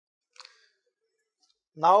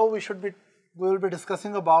Now we will be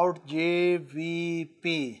discussing about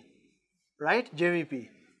JVP, right? JVP.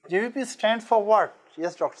 JVP stands for what?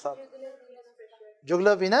 Yes, Dr. Saab.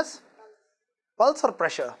 Jugular venous pulse or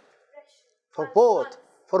pressure? For both.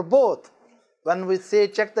 For both. When we say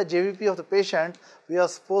check the JVP of the patient, we are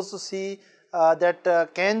supposed to see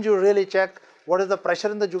can you really check what is the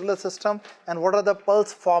pressure in the jugular system and what are the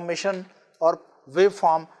pulse formation or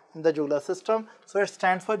waveform in the jugular system. So it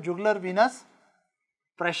stands for jugular venous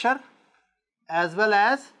pressure as well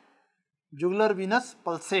as jugular venous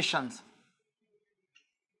pulsations.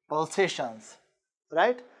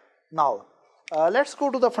 Right? Now, let's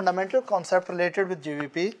go to the fundamental concept related with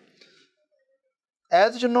JVP.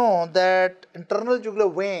 As you know that internal jugular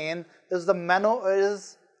vein is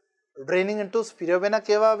draining into superior vena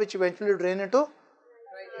cava, which eventually drain into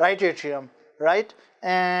right atrium, right?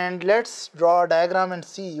 And let's draw a diagram and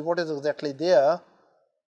see what is exactly there.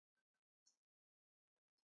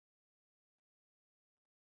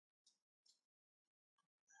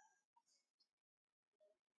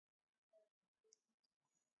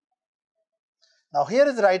 Now here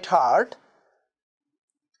is right heart.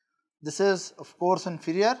 This is of course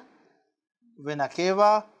inferior vena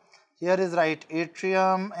cava. Here is right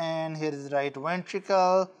atrium and here is right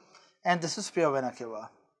ventricle, and this is superior vena cava.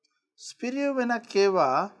 Superior vena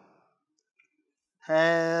cava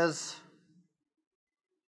has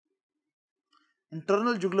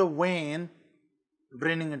internal jugular vein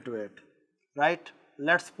draining into it, right?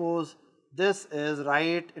 Let's suppose this is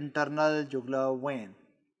right internal jugular vein.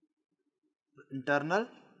 Internal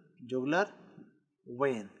jugular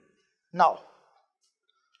vein. Now,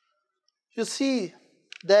 you see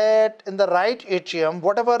that in the right atrium,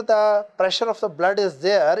 whatever the pressure of the blood is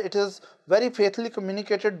there, it is very faithfully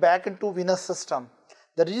communicated back into venous system.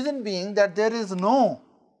 The reason being that there is no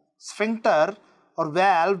sphincter or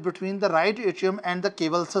valve between the right atrium and the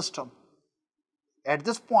caval system. At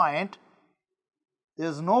this point, there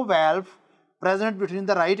is no valve present between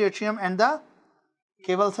the right atrium and the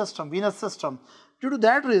caval system, venous system. Due to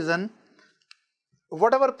that reason,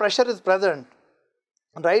 whatever pressure is present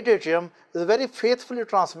in right atrium is very faithfully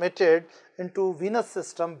transmitted into venous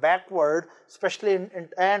system backward, especially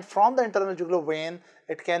and from the internal jugular vein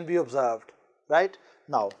it can be observed, right?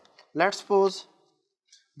 Now, let's suppose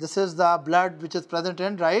this is the blood which is present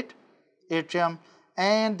in right atrium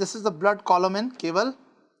and this is the blood column in caval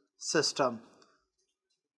system.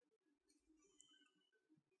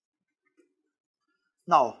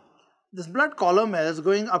 Now, this blood column is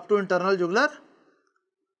going up to internal jugular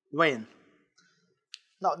vein.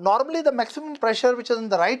 Now, normally the maximum pressure which is in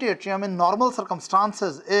the right atrium in normal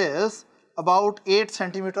circumstances is about 8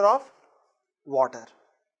 centimeter of water.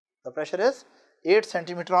 The pressure is 8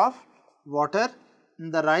 centimeter of water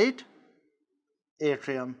in the right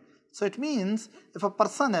atrium. So, it means if a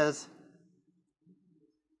person is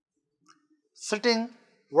sitting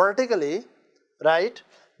vertically, right,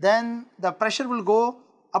 then the pressure will go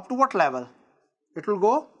up to what level? It will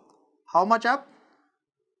go how much up?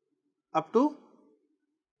 Up to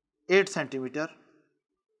 8 centimeter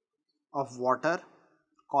of water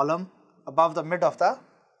column above the mid of the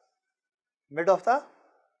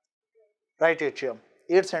right atrium,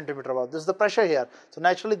 8 centimeter above. This is the pressure here. So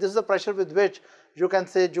naturally this is the pressure with which you can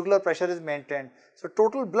say jugular pressure is maintained. So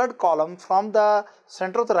total blood column from the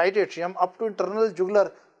center of the right atrium up to internal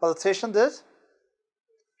jugular pulsation is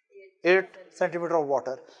 8 centimeter of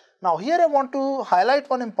water. Now here I want to highlight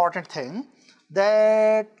one important thing,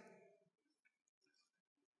 that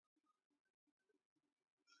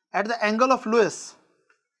at the angle of Lewis,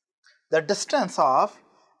 the distance of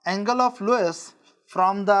angle of Lewis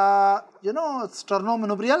from the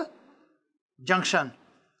sternomanubrial junction,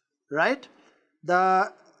 right?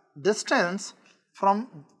 The distance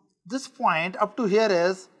from this point up to here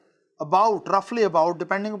is about, roughly about,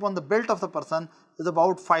 depending upon the build of the person, is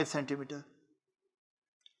about 5 centimeter.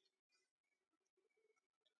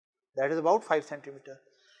 That is about 5 centimeter.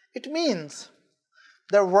 It means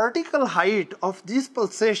the vertical height of these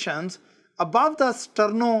pulsations above the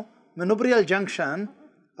sternomanubrial junction,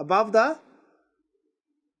 above the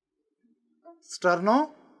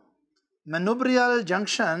sternomanubrial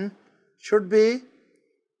junction should be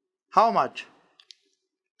how much?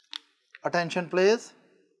 Attention please.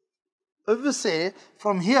 If we say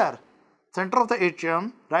from here, center of the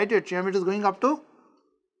atrium, right atrium, it is going up to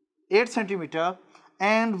 8 centimeter,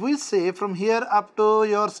 and we say from here up to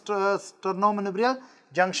your sternomanubrial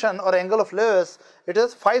junction or angle of Lewis, it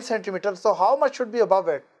is 5 centimeters. So how much should be above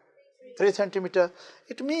it? 3 centimeter.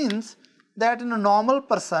 It means that in a normal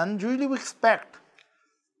person, usually we expect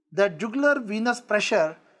that jugular venous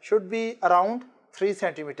pressure should be around 3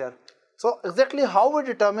 centimeter. So exactly how we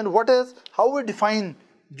determine how we define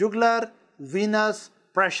jugular venous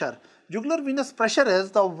pressure. Jugular venous pressure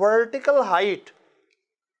is the vertical height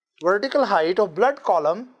of blood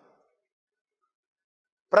column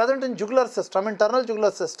present in jugular system, internal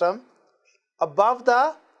jugular system, above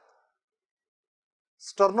the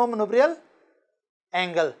sternomanubrial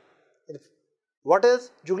angle. What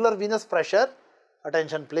is jugular venous pressure?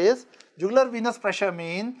 Attention please. Jugular venous pressure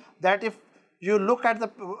means that if you look at the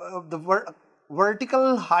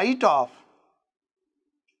vertical height of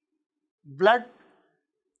blood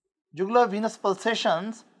jugular venous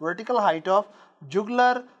pulsations, vertical height of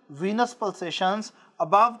jugular venous pulsations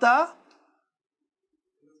above the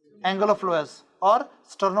angle of Lewis or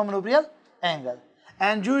sternomanubrial angle,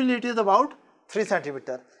 and usually it is about 3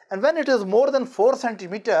 centimeter, and when it is more than 4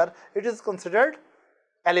 centimeter it is considered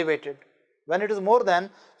elevated. When it is more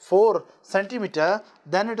than 4 centimeter,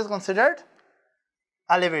 then it is considered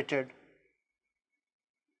elevated.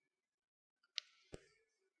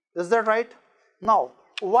 Is that right? Now,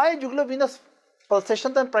 why jugular venous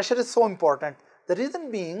pulsations and pressure is so important? The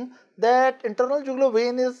reason being that internal jugular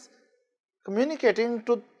vein is communicating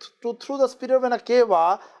through the superior vena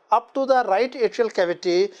cava up to the right atrial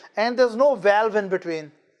cavity, and there is no valve in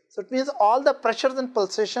between. So it means all the pressures and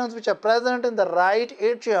pulsations which are present in the right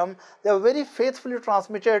atrium, they are very faithfully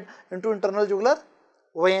transmitted into internal jugular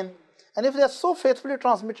vein. And if they are so faithfully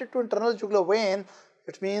transmitted to internal jugular vein,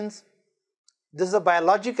 it means this is a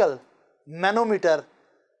biological manometer.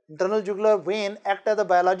 Internal jugular vein acts as a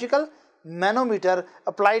biological manometer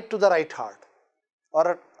applied to the right heart,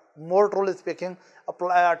 or more truly speaking,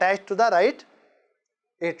 attached to the right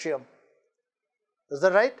atrium. Is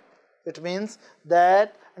that right? It means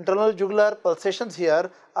that internal jugular pulsations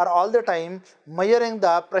here are all the time measuring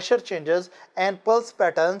the pressure changes and pulse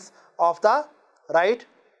patterns of the right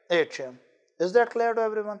atrium. Is that clear to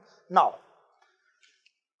everyone? Now,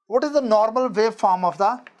 what is the normal waveform of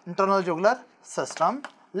the internal jugular system?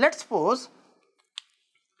 Let's suppose,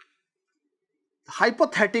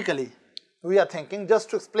 hypothetically, we are thinking, just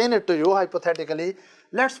to explain it to you hypothetically,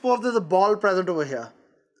 let's suppose there is a ball present over here,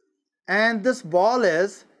 and this ball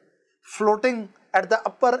is floating at the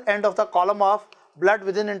upper end of the column of blood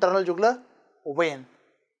within internal jugular vein.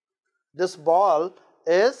 This ball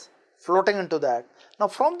is floating into that. Now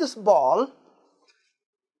from this ball,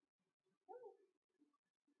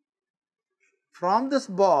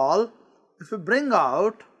 if we bring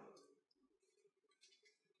out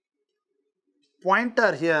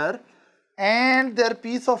pointer here and their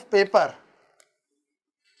piece of paper,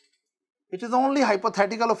 it is only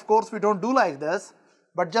hypothetical, of course we don't do like this,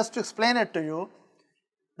 but just to explain it to you,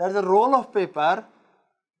 there is a roll of paper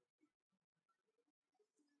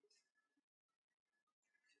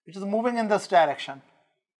which is moving in this direction,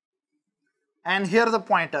 and here is a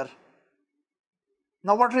pointer.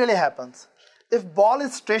 Now what really happens? If ball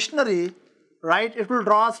is stationary, right, it will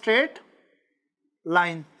draw a straight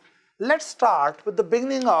line. Let's start with the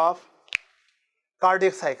beginning of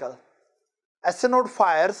cardiac cycle. SC node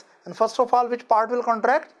fires, and first of all, which part will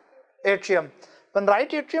contract? Atrium. When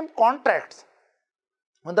right atrium contracts,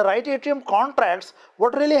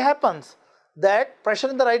 what really happens? That pressure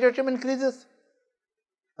in the right atrium increases.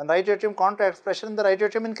 When right atrium contracts, pressure in the right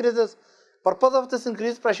atrium increases. Purpose of this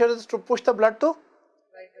increased pressure is to push the blood to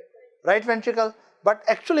right ventricle. But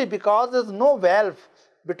actually, because there is no valve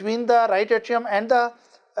between the right atrium and the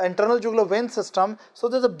internal jugular vein system, so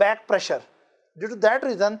there is a back pressure. Due to that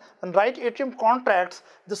reason, when right atrium contracts,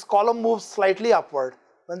 this column moves slightly upward.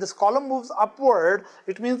 When this column moves upward,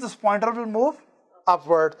 it means this pointer will move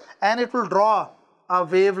upward, and it will draw a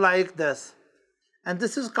wave like this, and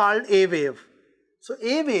this is called A wave. So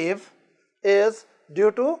A wave is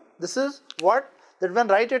due to, this is what, that when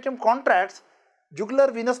right atrium contracts,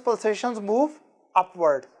 jugular venous pulsations move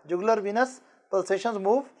upward. Jugular venous pulsations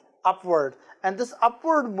move upward, and this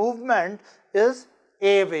upward movement is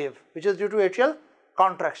A wave, which is due to atrial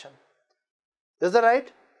contraction. Is that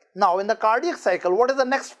right? Now in the cardiac cycle, what is the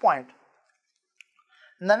next point?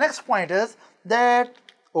 The next point is that,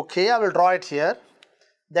 okay, I will draw it here,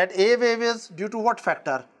 that A wave is due to what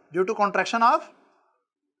factor? Due to contraction of,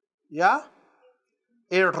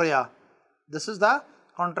 atria. This is the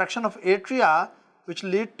contraction of atria which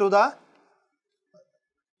lead to the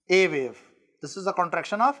A wave. This is the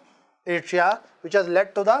contraction of atria which has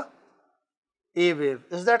led to the A wave.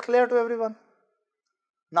 Is that clear to everyone?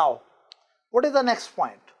 Now, what is the next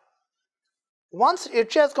point? Once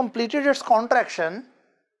atria has completed its contraction,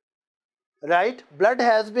 right, blood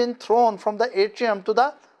has been thrown from the atrium to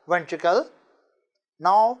the ventricle.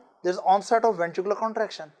 Now there is onset of ventricular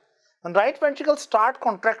contraction. When right ventricle start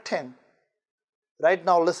contracting, Right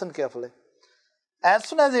now, listen carefully. As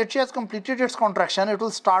soon as atria has completed its contraction, it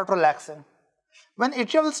will start relaxing. When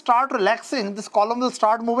atria will start relaxing, this column will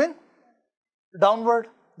start moving downward.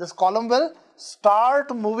 This column will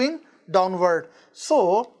start moving downward.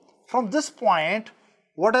 So, from this point,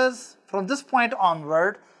 from this point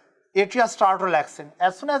onward, atria start relaxing.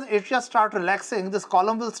 As soon as atria start relaxing, this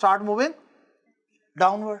column will start moving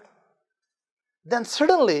downward. Then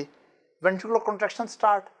suddenly, ventricular contractions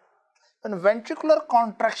start. When ventricular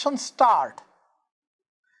contractions start,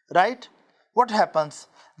 right, what happens?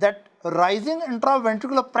 That rising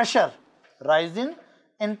intraventricular pressure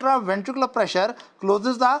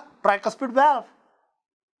closes the tricuspid valve,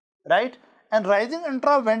 right? And rising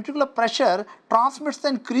intraventricular pressure transmits the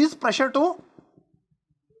increased pressure to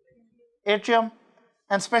atrium,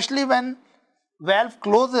 and especially when valve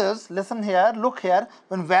closes, listen here, look here,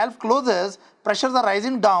 when valve closes, pressures are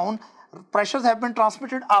rising down, pressures have been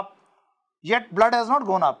transmitted up, yet blood has not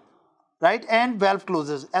gone up, right? And valve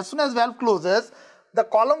closes. As soon as valve closes, the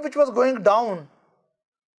column which was going down,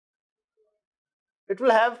 it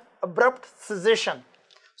will have abrupt cessation.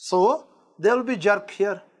 So there will be jerk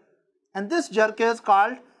here, and this jerk is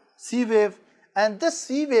called C wave, and this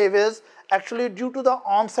C wave is actually due to the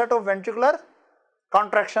onset of ventricular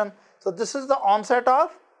contraction. So this is the onset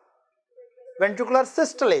of ventricular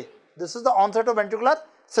systole. This is the onset of ventricular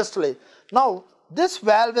systole. Now this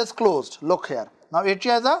valve is closed. Look here. Now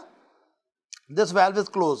atria is this valve is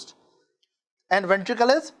closed and ventricle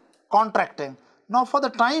is contracting. Now for the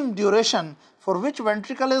time duration for which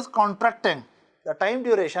ventricle is contracting,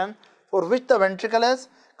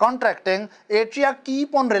 atria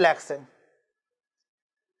keep on relaxing,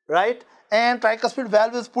 right? And tricuspid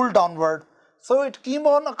valve is pulled downward. So it keep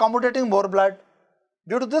on accommodating more blood.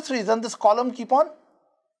 Due to this reason, this column keep on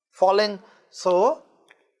falling. So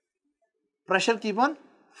pressure keep on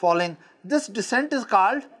falling. This descent is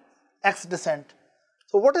called X descent.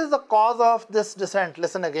 So what is the cause of this descent?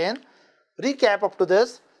 Listen again. Recap up to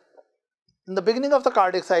this. In the beginning of the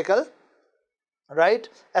cardiac cycle, right,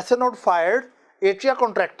 SA node fired, atria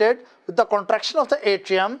contracted. With the contraction of the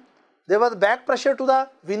atrium, there was back pressure to the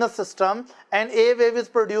venous system and A wave is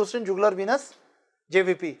produced in jugular venous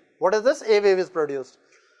JVP. What is this? A wave is produced.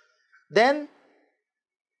 Then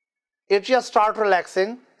atria start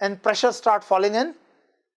relaxing and pressure start falling in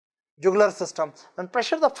jugular system. When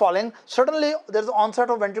pressures are falling, suddenly there is onset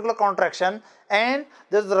of ventricular contraction and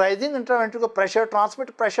there is rising intraventricular pressure,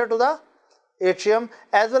 transmit pressure to the atrium,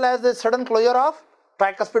 as well as the sudden closure of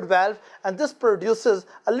tricuspid valve, and this produces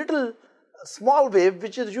a little small wave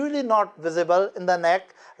which is usually not visible in the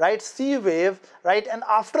neck, right? C wave, right? And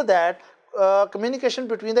after that, communication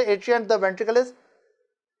between the atria and the ventricle is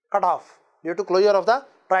cut off due to closure of the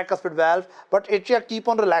tricuspid valve, but atria keep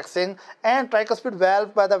on relaxing and tricuspid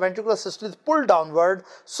valve by the ventricular systole is pulled downward.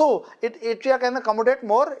 So atrium can accommodate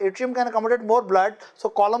more blood, so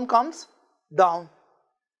column comes down.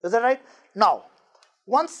 Is that right? Now,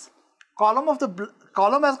 once column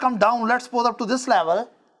has come down, let's suppose up to this level,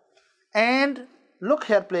 and look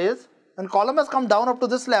here please, when column has come down up to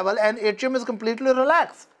this level and atrium is completely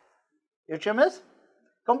relaxed.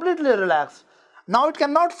 Now it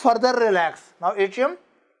cannot further relax. Now atrium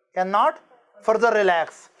cannot further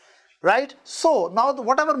relax, right? So now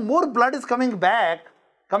whatever more blood is coming, do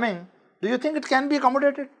you think it can be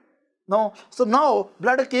accommodated? No. So now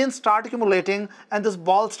blood can start accumulating and this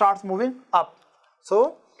ball starts moving up.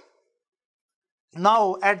 So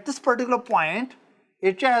now at this particular point,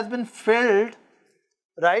 atria has been filled,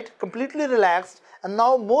 right, completely relaxed, and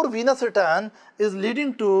now more venous return is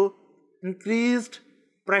leading to increased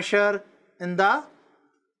pressure in the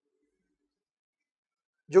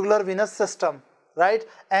jugular venous system, right?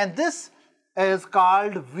 And this is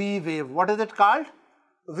called V wave. What is it called?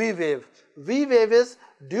 V wave. V wave is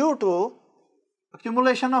due to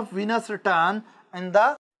accumulation of venous return in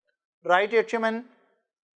the right atrium and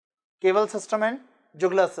cable system and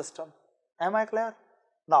jugular system. Am I clear?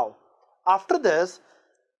 Now, after this,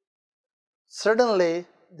 suddenly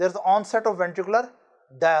there is onset of ventricular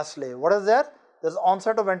diastole. What is there? There is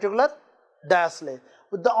onset of ventricular diastole.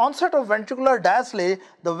 With the onset of ventricular diastole,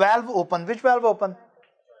 the valve open. Which valve open?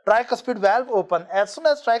 Tricuspid valve open. As soon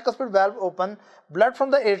as tricuspid valve open, blood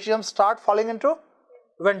from the atrium start falling into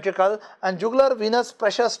ventricle and jugular venous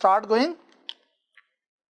pressure start going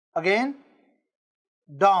again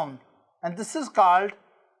down, and this is called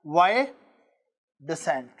Y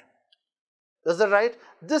descent. Is that right?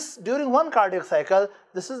 This during one cardiac cycle,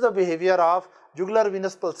 this is the behavior of jugular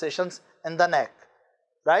venous pulsations in the neck,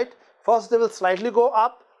 right? First they will slightly go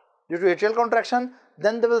up due to atrial contraction,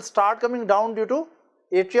 then they will start coming down due to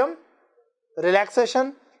atrium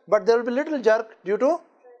relaxation, but there will be little jerk due to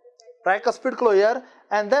tricuspid closure,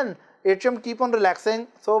 and then atrium keep on relaxing,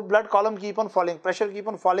 so blood column keep on falling, pressure keep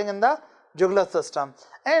on falling in the jugular system,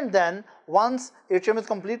 and then once atrium is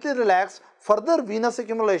completely relaxed, further venous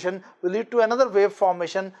accumulation will lead to another wave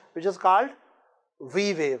formation which is called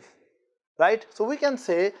V wave, right? So we can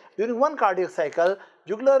say during one cardiac cycle,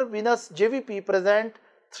 jugular venous JVP present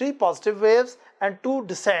 3 positive waves and 2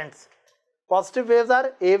 descents. Positive waves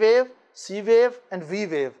are A wave, C wave and V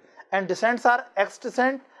wave, and descents are X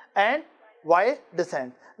descent and Y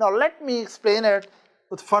descent. Now let me explain it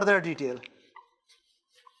with further detail.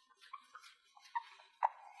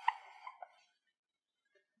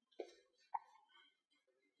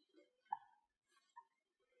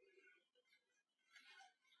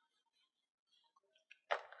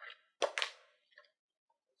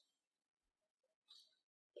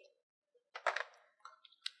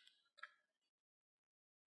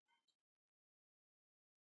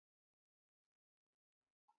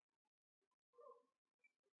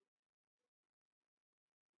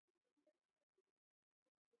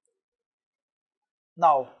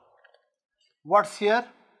 Now, what's here?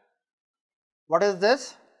 What is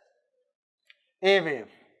this? A wave,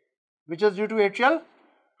 which is due to atrial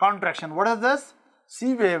contraction. What is this?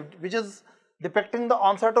 C wave, which is depicting the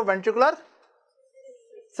onset of ventricular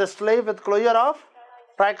systole with closure of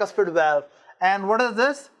tricuspid valve. And what is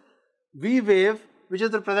this? V wave, which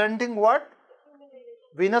is representing what?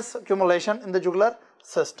 Venous accumulation in the jugular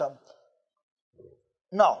system.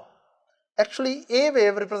 Now, actually A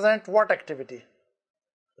wave represents what activity?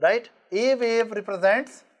 Right? A wave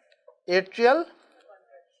represents atrial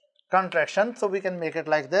contraction. So we can make it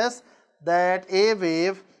like this, that A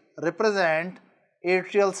wave represent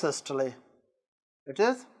atrial systole. It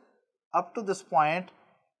is up to this point.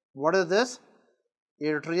 What is this?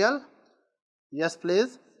 Atrial, yes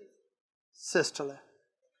please, systole.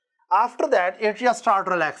 After that atria start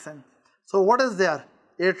relaxing. So what is there?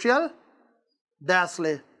 Atrial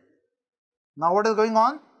diastole. Now what is going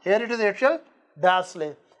on? Here it is atrial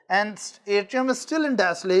diastole, and atrium is still in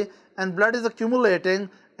diastole and blood is accumulating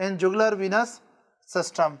in jugular venous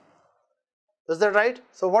system. Is that right?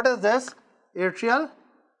 So what is this? Atrial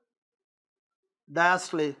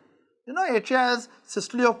diastole. You know, atria has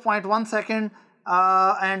systole of 0.1 second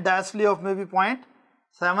and diastole of maybe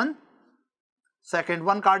 0.7 second.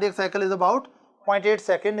 One cardiac cycle is about 0.8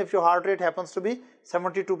 second if your heart rate happens to be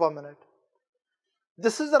 72 per minute.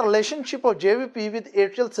 This is the relationship of JVP with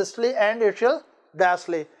atrial systole and atrial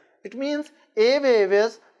diastole. It means A wave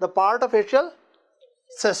is the part of atrial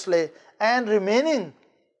systole and remaining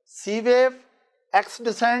C wave, X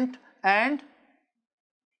descent and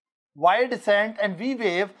Y descent and V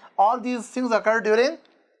wave, all these things occur during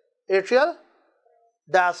atrial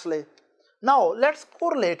diastole. Now let's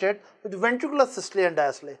correlate it with ventricular systole and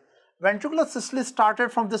diastole. Ventricular systole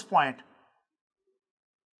started from this point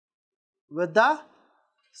with the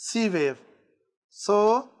C wave.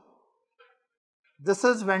 So this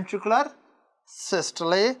is ventricular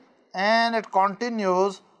systole and it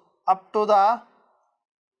continues up to the,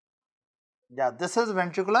 this is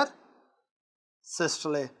ventricular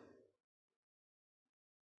systole,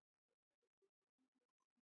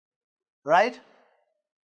 right?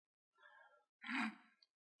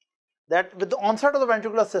 That with the onset of the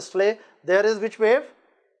ventricular systole, there is which wave?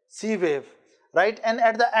 C wave, right? And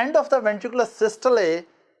at the end of the ventricular systole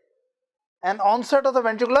and onset of the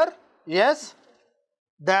ventricular, yes,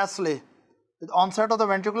 diastole. With onset of the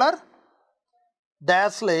ventricular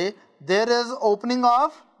diastole, there is opening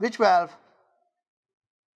of which valve?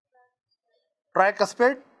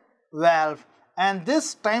 Tricuspid valve, and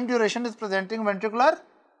this time duration is presenting ventricular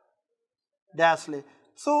diastole.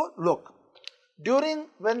 So look, during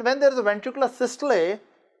when there is a ventricular systole,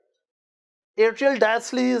 atrial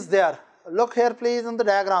diastole is there. Look here please in the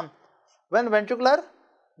diagram. When ventricular,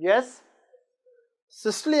 yes,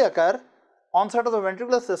 systole occur, onset of the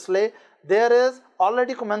ventricular systole, there is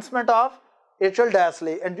already commencement of atrial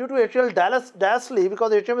diastole, and due to atrial diastole,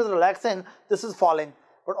 because atrium is relaxing, this is falling.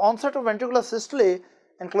 But onset of ventricular systole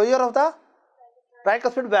and closure of the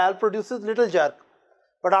tricuspid valve produces little jerk.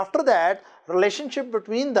 But after that, relationship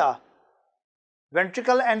between the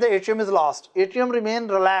ventricle and the atrium is lost. Atrium remain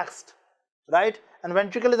relaxed, right? And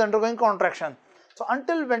ventricle is undergoing contraction. So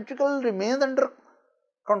until ventricle remains under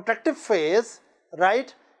contractive phase,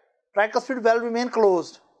 right, tricuspid valve remain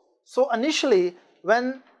closed. So initially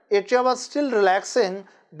when atria was still relaxing,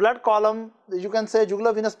 blood column, you can say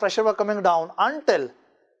jugular venous pressure was coming down until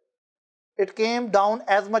it came down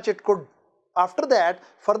as much it could. After that,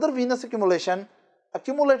 further venous accumulation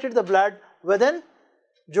accumulated the blood within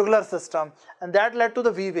jugular system, and that led to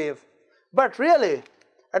the V wave. But really,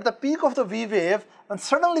 at the peak of the V wave, and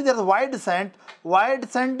suddenly there is Y descent. Y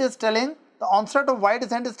descent is telling, the onset of Y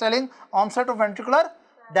descent is telling onset of ventricular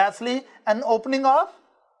diastole and opening of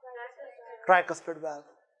tricuspid valve.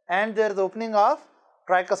 And there is opening of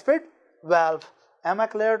tricuspid valve. Am I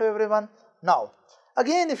clear to everyone? Now,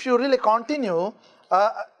 again, if you really continue,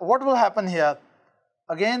 what will happen here?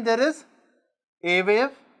 Again, there is A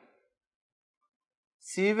wave,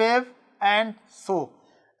 C wave, and so.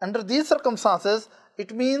 Under these circumstances,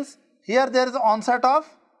 it means here there is onset of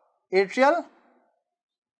atrial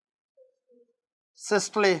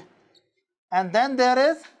systole, and then there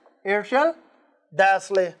is atrial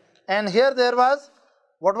diastole, and here there was,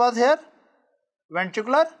 what was here?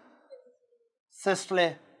 Ventricular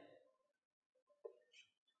systole.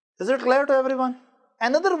 Is it clear to everyone?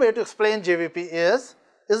 Another way to explain JVP is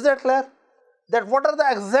that clear? That what are the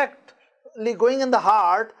exactly going in the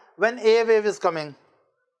heart when A wave is coming?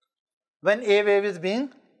 When A wave is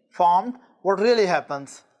being formed, what really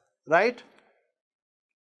happens, right?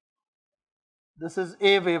 This is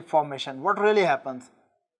A wave formation. What really happens?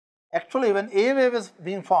 Actually, when A wave is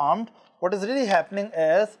being formed, what is really happening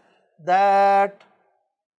is that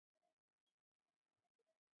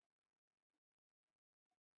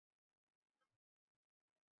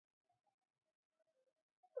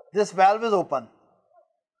this valve is open,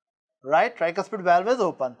 right? Tricuspid valve is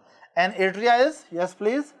open, and atria is, yes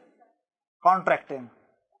please, contracting,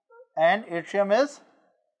 and atrium is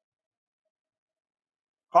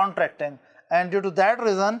contracting, and due to that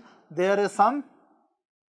reason there is some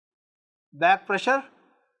back pressure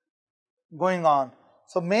going on.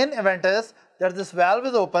 So main event is that this valve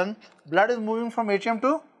is open, blood is moving from atrium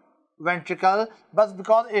to ventricle, but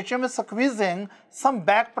because atrium is squeezing, some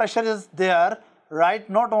back pressure is there, right?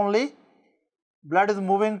 Not only blood is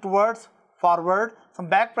moving towards forward, some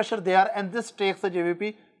back pressure there, and this takes the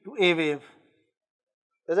JVP to A wave.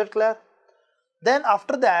 Is it clear? Then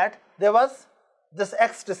after that there was this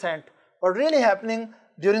X descent. What really happening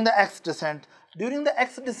during the X descent? During the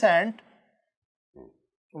X descent,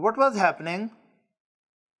 what was happening?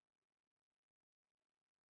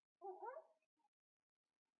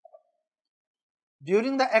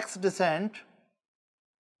 During the X descent,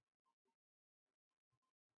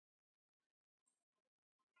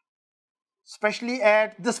 especially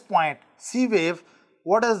at this point, C wave,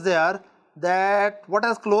 what is there? That what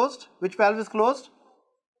has closed? Which valve is closed?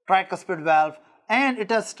 Tricuspid valve, and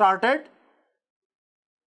it has started.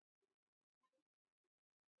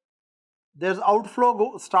 There's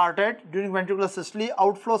outflow started during ventricular systole.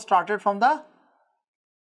 Outflow started from the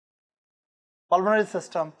pulmonary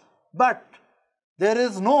system, but there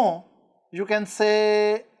is no, you can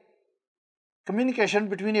say, communication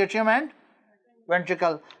between atrium and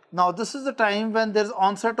ventricle. Now this is the time when there is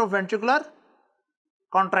onset of ventricular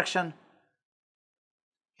contraction.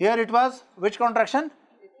 Here it was which contraction?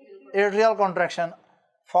 Atrial contraction,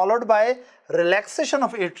 followed by relaxation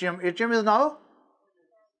of atrium. Atrium is now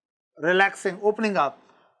relaxing, opening up,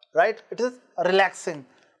 right? It is relaxing.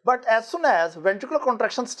 But as soon as ventricular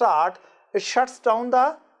contraction start, it shuts down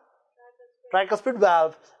the tricuspid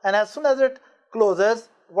valve, and as soon as it closes,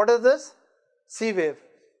 what is this? C wave.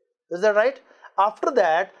 Is that right? After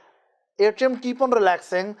that, atrium keep on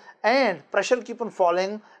relaxing and pressure keep on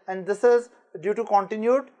falling, and this is due to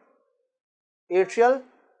continued atrial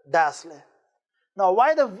diastole. Now,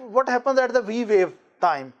 what happens at the V wave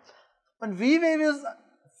time? When V wave is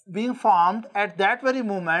being formed, at that very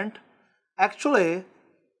moment, actually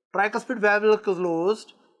tricuspid valve is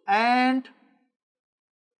closed, and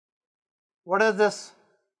what is this?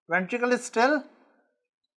 Ventricle is still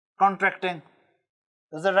contracting.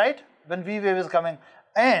 Is that right? When V wave is coming,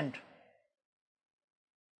 and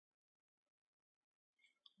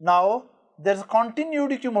now there is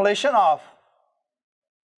continued accumulation of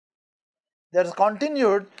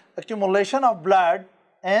blood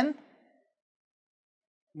in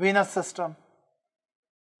venous system,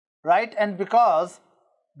 right? And because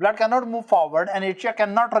blood cannot move forward and atria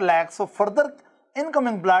cannot relax, so further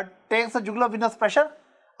incoming blood takes the jugular venous pressure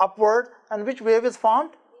upward, and which wave is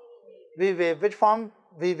formed? V wave, which form?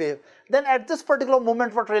 V wave. Then at this particular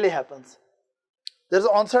moment, what really happens? There is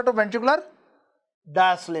onset of ventricular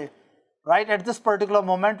diastole, right? At this particular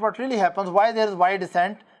moment, what really happens? Why there is Y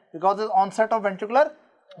descent? Because there is onset of ventricular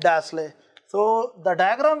diastole. So the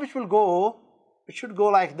diagram which will go, it should go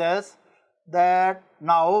like this, that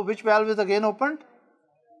now which valve is again opened?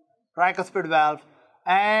 Tricuspid valve,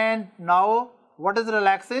 and now what is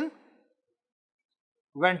relaxing?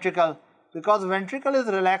 Ventricle, because ventricle is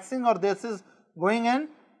relaxing, or this is going in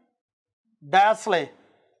diastole.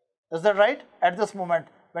 Is that right? At this moment,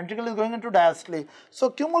 ventricle is going into diastole. So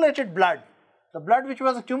accumulated blood The blood which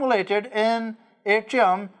was accumulated in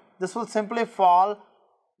atrium, this will simply fall,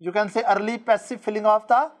 you can say early passive filling of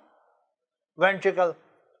the ventricle.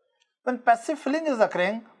 When passive filling is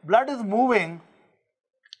occurring, blood is moving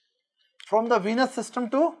from the venous system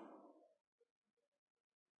to,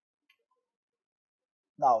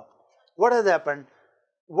 now what has happened?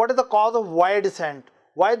 What is the cause of wide descent?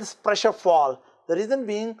 Why this pressure fall? The reason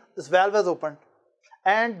being this valve is opened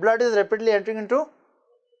and blood is rapidly entering into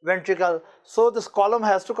ventricle. So this column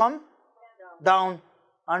has to come down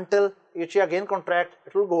until atria again contract,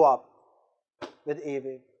 it will go up with A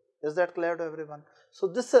wave. Is that clear to everyone? So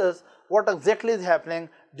this is what exactly is happening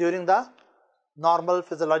during the normal,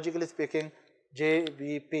 physiologically speaking,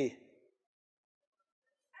 JVP.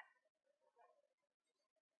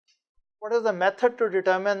 What is the method to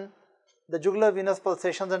determine the jugular venous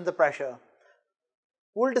pulsations and the pressure?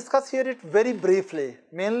 We will discuss here it very briefly.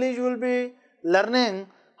 Mainly you will be learning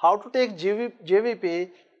how to take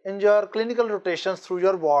JVP in your clinical rotations through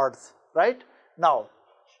your wards, right? Now,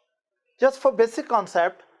 just for basic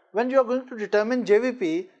concept, when you are going to determine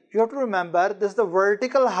JVP, you have to remember this is the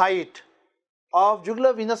vertical height of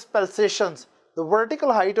jugular venous pulsations, the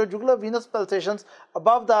vertical height of jugular venous pulsations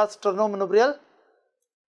above the sternomanubrial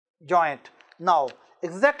joint. Now,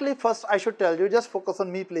 exactly first I should tell you, just focus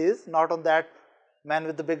on me please, not on that man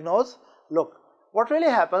with the big nose. Look, what really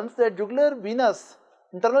happens that jugular venous,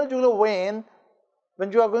 internal jugular vein,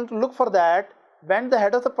 when you are going to look for that, bend the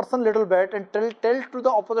head of the person little bit and tilt to the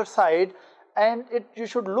opposite side, and you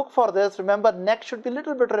should look for this. Remember, neck should be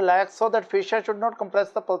little bit relaxed so that fascia should not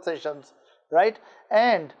compress the pulsations, right?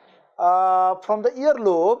 And from the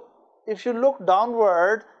earlobe, if you look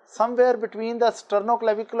downward, somewhere between the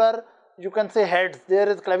sternoclavicular, you can say heads, there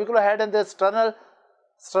is clavicular head and there is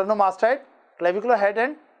sternomastoid, clavicular head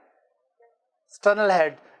and sternal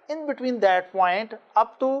head. In between that point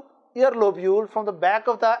up to ear lobule, from the back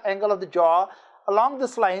of the angle of the jaw, along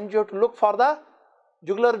this line you have to look for the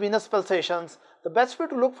jugular venous pulsations. The best way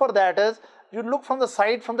to look for that is you look from the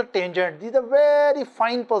side, from the tangent. These are very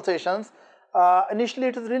fine pulsations. Initially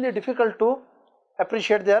it is really difficult to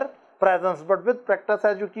appreciate their presence, but with practice,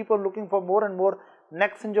 as you keep on looking for more and more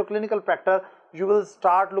necks in your clinical practice, you will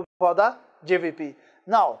start looking for the JVP.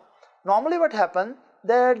 Now, normally what happens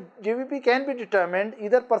that JVP can be determined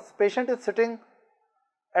either patient is sitting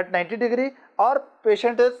at 90 degree or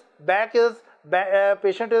patient is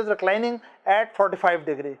reclining at 45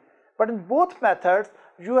 degree. But in both methods,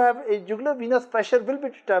 you have a jugular venous pressure will be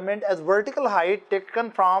determined as vertical height taken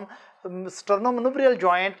from the sternomanubrial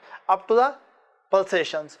joint up to the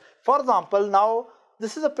pulsations. For example, now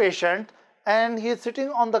this is a patient and he is sitting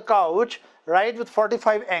on the couch, right, with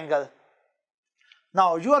 45 angle.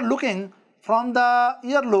 Now you are looking from the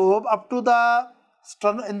earlobe up to the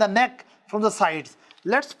in the neck from the sides.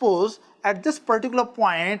 Let's suppose at this particular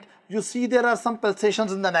point you see there are some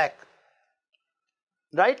pulsations in the neck,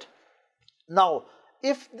 right? Now,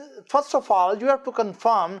 if first of all you have to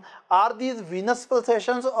confirm, are these venous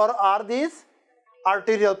pulsations or are these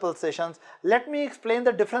arterial pulsations? Let me explain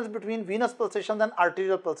the difference between venous pulsations and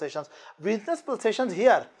arterial pulsations. Venous pulsations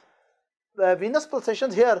here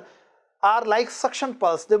are like suction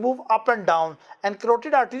pulse, they move up and down, and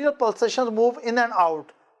carotid arterial pulsations move in and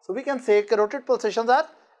out. So we can say carotid pulsations are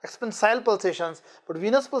expansile pulsations, but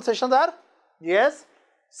venous pulsations are, yes,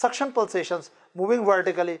 suction pulsations moving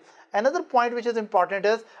vertically. Another point which is important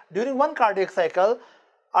is during one cardiac cycle,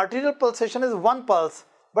 arterial pulsation is one pulse,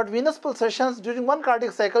 but venous pulsations during one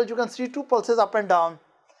cardiac cycle you can see two pulses up and down.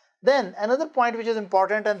 Then another point which is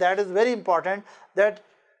important, and that is very important, that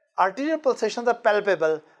arterial pulsations are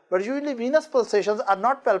palpable, but usually venous pulsations are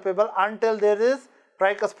not palpable until there is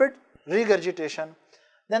tricuspid regurgitation.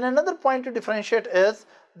 Then another point to differentiate is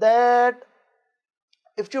that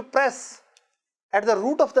if you press at the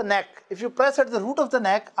root of the neck,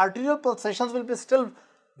 arterial pulsations will be still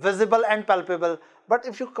visible and palpable. But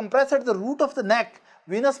if you compress at the root of the neck,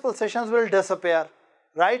 venous pulsations will disappear,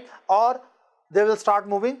 right? Or they will start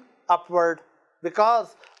moving upward,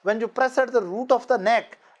 because when you press at the root of the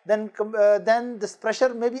neck, then this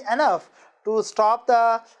pressure may be enough to stop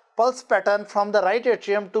the pulse pattern from the right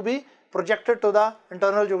atrium to be projected to the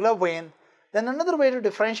internal jugular vein. Then another way to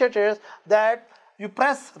differentiate is that you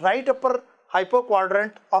press right upper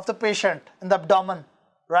hypoquadrant of the patient in the abdomen,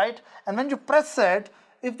 right? And when you press it,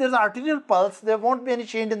 if there is arterial pulse, there won't be any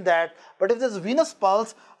change in that. But if there is venous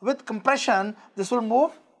pulse with compression, this will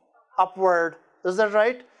move upward. Is that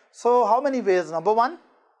right? So how many ways? Number one,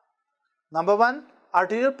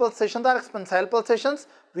 arterial pulsations are expansile pulsations,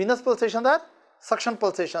 venous pulsations are suction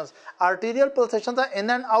pulsations. Arterial pulsations are in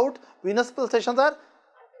and out, venous pulsations are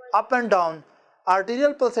up and down.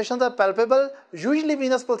 Arterial pulsations are palpable, usually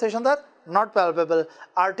venous pulsations are not palpable.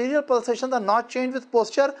 Arterial pulsations are not changed with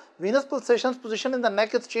posture, venous pulsations position in the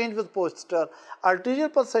neck is changed with posture. Arterial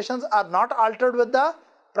pulsations are not altered with the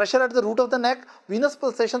pressure at the root of the neck, venous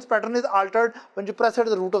pulsations pattern is altered when you press at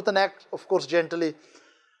the root of the neck, of course gently.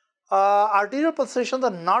 Arterial pulsations are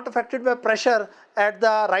not affected by pressure at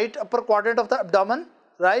the right upper quadrant of the abdomen,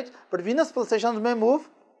 right? But venous pulsations may move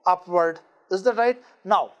upward. Is that right?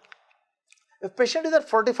 Now, if patient is at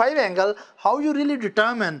 45 angle, how you really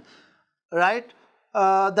determine, right,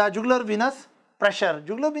 the jugular venous pressure?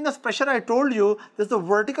 Jugular venous pressure, I told you, this is the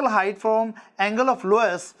vertical height from angle of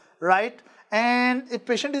lowest, right? And if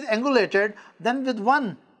patient is angulated, then with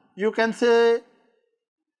one, you can say,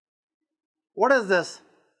 what is this?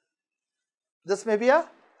 This may be a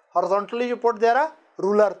horizontally you put there a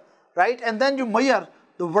ruler, right? And then you measure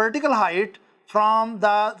the vertical height from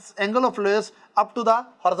the angle of lowest up to the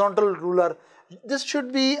horizontal ruler. This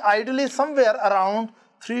should be ideally somewhere around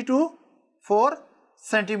 3 to 4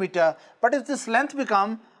 centimeter. But if this length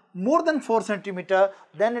become more than 4 centimeter,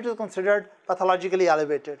 then it is considered pathologically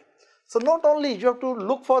elevated. So not only you have to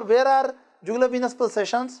look for where are jugular venous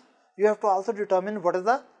pulsations, you have to also determine what is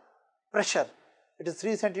the pressure. It is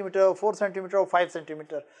 3 centimeter, 4 centimeter or 5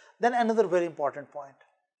 centimeter. Then another very important point,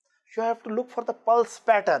 you have to look for the pulse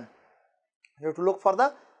pattern. You have to look for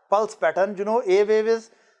the pulse pattern. You know, A wave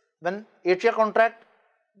is when atria contract,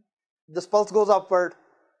 this pulse goes upward.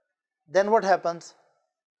 Then what happens?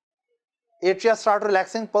 Atria start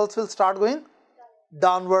relaxing, pulse will start going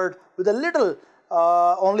downward with a little,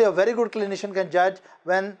 only a very good clinician can judge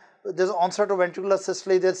when there is onset of ventricular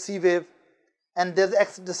systole, there is C wave and there is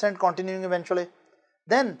X descent continuing eventually.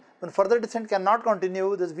 Then when further descent cannot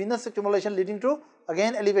continue, there is venous accumulation leading to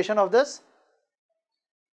again elevation of this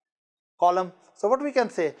column. So what we can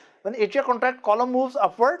say, when atria contract, column moves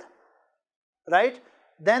upward, right?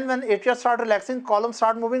 Then when atria start relaxing, column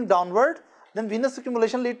start moving downward, then venous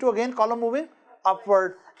accumulation lead to again column moving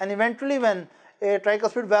upward, and eventually when a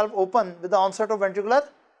tricuspid valve open with the onset of ventricular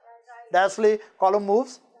diastole, column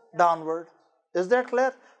moves downward. Is that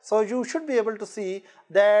clear? So you should be able to see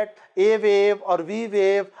that A wave or V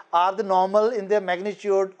wave are the normal in their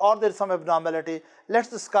magnitude or there is some abnormality. Let's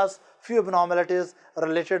discuss few abnormalities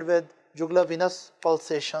related with jugular venous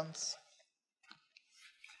pulsations.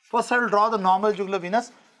 First I will draw the normal jugular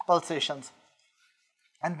venous pulsations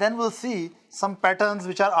and then we'll see some patterns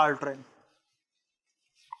which are altering.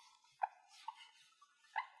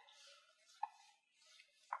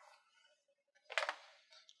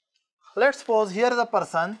 Let's suppose here is a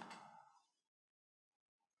person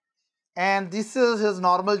and this is his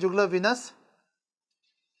normal jugular venous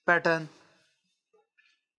pattern.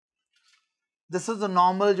 This is the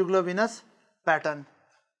normal jugular venous pattern,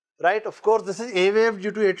 right? Of course, this is A wave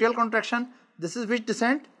due to atrial contraction. This is which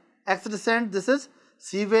descent? X descent. This is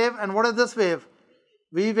C wave, and what is this wave?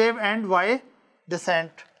 V wave and Y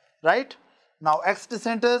descent, right? Now X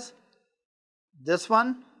descent is this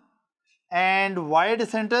one and Y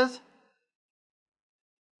descent is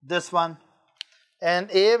this one, and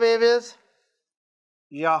A wave is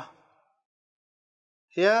here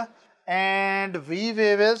and V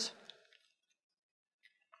wave is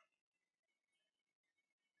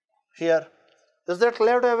here. Is that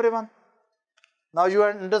clear to everyone? Now you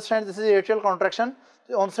understand this is atrial contraction,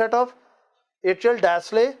 the onset of atrial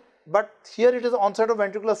diastole, but here it is onset of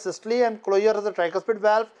ventricular systole and closure of the tricuspid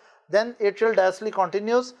valve. Then atrial diastole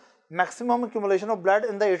continues, maximum accumulation of blood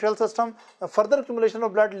in the atrial system, further accumulation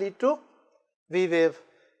of blood lead to V wave.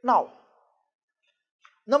 Now,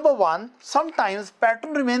 number one, sometimes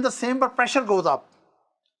pattern remains the same but pressure goes up.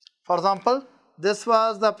 For example, this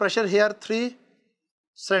was the pressure here 3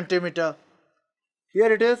 centimeter.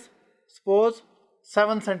 Here it is, suppose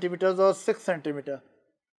 7 centimeters or 6 centimeter.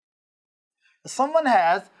 Someone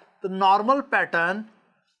has the normal pattern,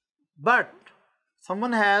 but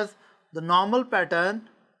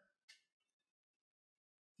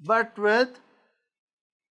with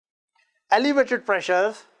elevated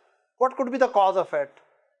pressures. What could be the cause of it?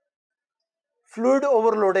 Fluid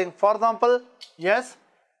overloading. For example, yes,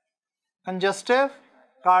 congestive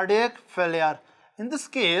cardiac failure. In this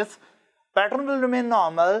case, pattern will remain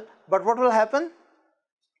normal, but what will happen?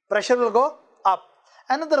 Pressure will go up.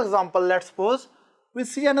 Another example, let's suppose we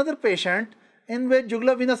see another patient in which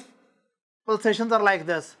jugular venous pulsations are like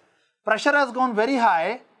this. Pressure has gone very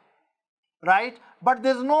high, right? But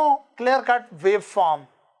there is no clear-cut waveform.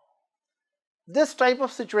 This type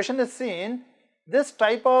of situation is seen. When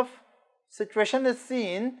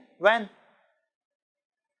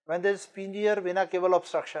there is superior vena cava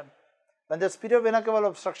obstruction. When there is superior vena cava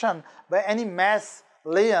obstruction by any mass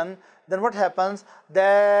leon, then what happens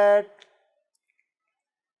that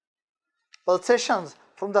pulsations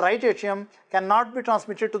from the right atrium cannot be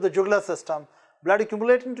transmitted to the jugular system. Blood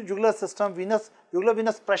accumulating to jugular system, jugular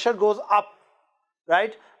venous pressure goes up,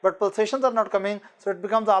 right? But pulsations are not coming, so it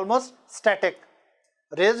becomes almost static.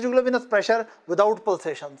 Raised jugular venous pressure without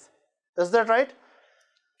pulsations. Is that right?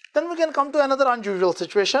 Then we can come to another unusual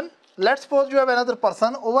situation. Let's suppose you have another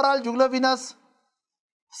person. Overall jugular venous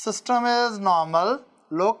system is normal,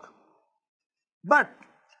 look. But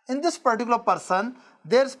in this particular person,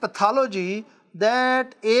 there is pathology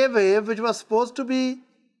that A wave, which was supposed to be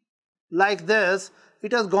like this,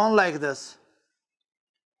 it has gone like this.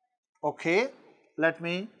 Okay, let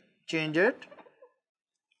me change it.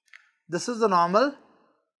 This is the normal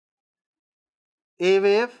A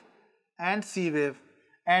wave and C wave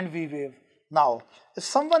and V wave. Now, if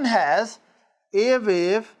someone has A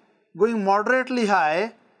wave going moderately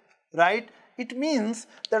high, right, it means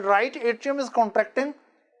that right atrium is contracting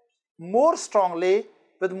more strongly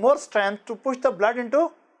with more strength to push the blood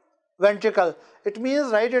into ventricle. It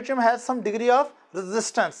means right atrium has some degree of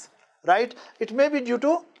resistance, right? It may be due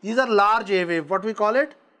to, these are large A wave, what we call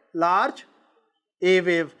it? Large A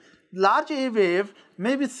wave. Large A wave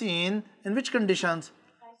may be seen in which conditions?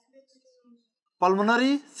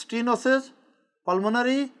 Pulmonary stenosis,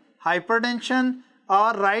 pulmonary hypertension,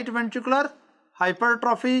 or right ventricular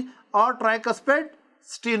hypertrophy, or tricuspid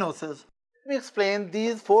stenosis. Let me explain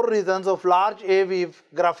these 4 reasons of large A wave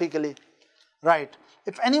graphically. Right.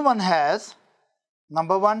 If anyone has,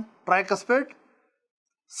 number 1, tricuspid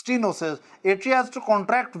stenosis, atria has to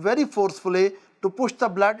contract very forcefully to push the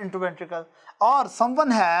blood into ventricle. Or someone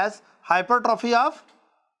has hypertrophy of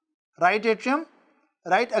right atrium,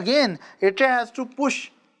 right? Again, atria has to push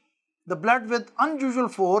the blood with unusual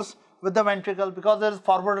force with the ventricle because there is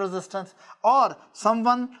forward resistance. Or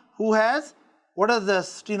someone who has, what is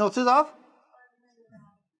this? Stenosis of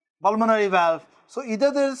pulmonary valve. So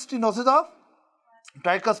either there is stenosis of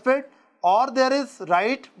tricuspid, or there is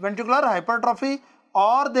right ventricular hypertrophy,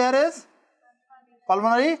 or there is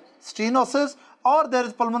pulmonary stenosis, or there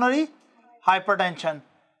is pulmonary hypertension,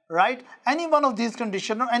 right? Any one of these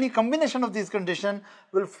conditions or any combination of these conditions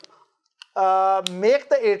will make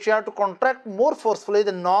the atria to contract more forcefully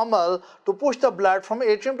than normal to push the blood from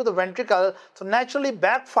atrium to the ventricle. So naturally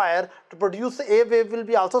backfire to produce the A wave will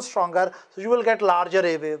be also stronger, so you will get larger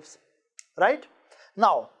A waves, right?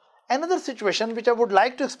 Now another situation which I would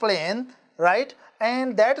like to explain, right,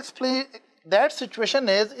 and that situation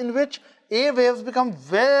is in which A waves become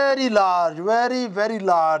very large, very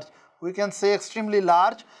large, we can say extremely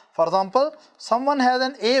large. For example, someone has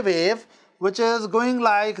an A wave which is going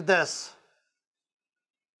like this.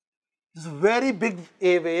 This very big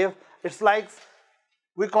A wave. It's like,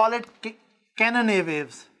 we call it cannon A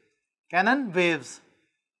waves, cannon waves.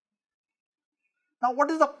 Now what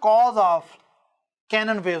is the cause of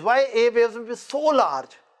cannon waves? Why A waves will be so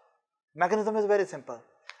large? Mechanism is very simple.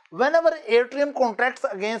 Whenever atrium contracts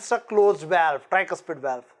against a closed valve, tricuspid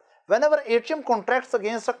valve, whenever atrium contracts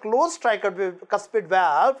against a closed tricuspid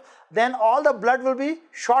valve, then all the blood will be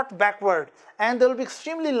shot backward and there will be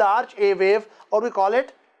extremely large A wave, or we call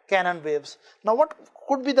it cannon waves. Now what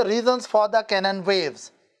could be the reasons for the cannon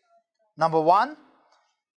waves? Number one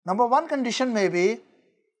condition may be,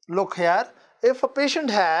 look here, if a patient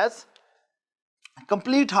has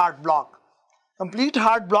complete heart block. Complete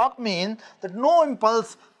heart block means that no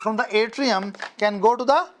impulse from the atrium can go to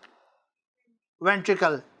the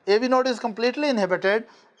ventricle. AV node is completely inhibited,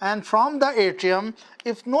 and from the atrium,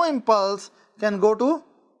 if no impulse can go to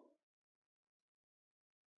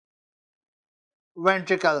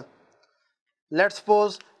ventricle. Let's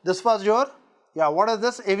suppose this was your, what is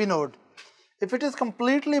this? AV node. If it is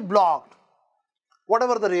completely blocked,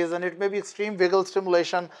 whatever the reason, it may be extreme vagal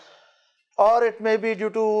stimulation, or it may be due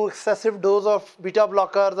to excessive dose of beta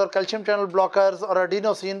blockers or calcium channel blockers or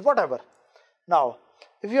adenosine, whatever. Now,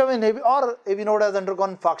 if you have an AV or AV node has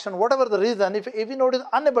undergone infarction, whatever the reason, if AV node is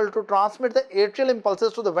unable to transmit the atrial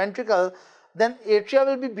impulses to the ventricle, then atria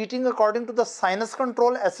will be beating according to the sinus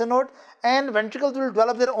control SA node, and ventricles will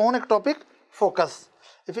develop their own ectopic focus.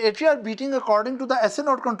 If atria are beating according to the SA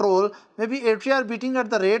node control, maybe atria are beating at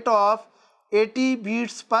the rate of 80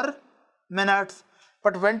 beats per minute.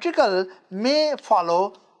 But ventricle may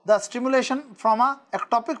follow the stimulation from a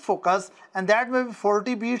ectopic focus, and that may be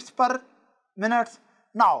 40 beats per minute.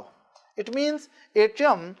 Now, it means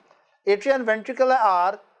atria and ventricle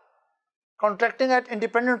are contracting at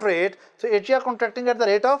independent rate. So atria contracting at the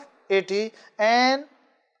rate of 80, and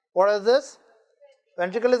what is this?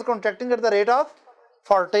 Ventricle is contracting at the rate of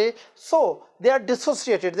forte. So they are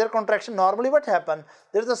dissociated, their contraction. Normally what happens?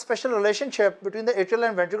 There is a special relationship between the atrial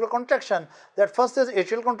and ventricular contraction, that first is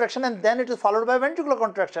atrial contraction and then it is followed by ventricular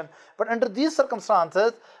contraction. But under these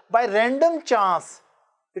circumstances, by random chance,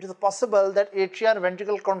 it is possible that atria and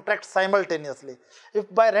ventricle contract simultaneously.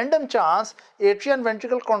 If by random chance atria and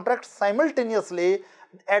ventricle contract simultaneously,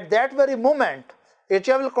 at that very moment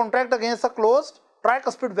atria will contract against a closed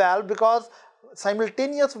tricuspid valve, because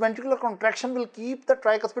simultaneous ventricular contraction will keep the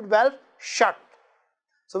tricuspid valve shut.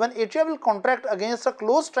 So when atria will contract against a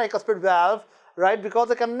closed tricuspid valve, right, because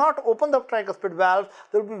they cannot open the tricuspid valve,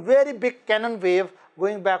 there will be very big cannon wave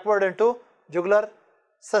going backward into jugular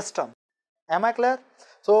system. Am I clear?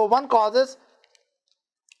 So one cause is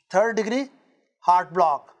third degree heart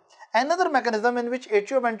block. Another mechanism in which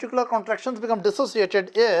atrioventricular contractions become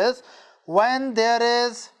dissociated is when there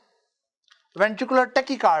is ventricular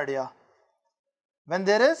tachycardia. When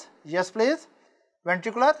there is, yes please,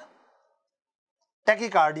 ventricular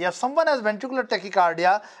tachycardia. If someone has ventricular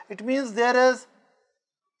tachycardia, it means there is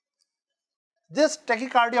this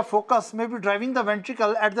tachycardia focus may be driving the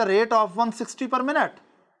ventricle at the rate of 160 per minute.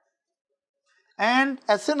 And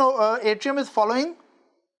atrium is following,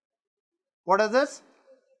 what is this?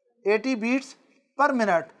 80 beats per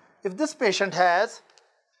minute. If this patient has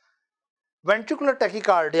ventricular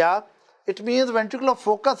tachycardia, it means ventricular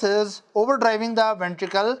focus is overdriving the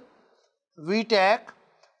ventricle, VTach.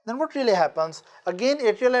 Then what really happens? Again,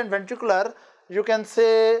 atrial and ventricular, you can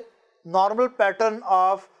say normal pattern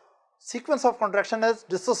of sequence of contraction is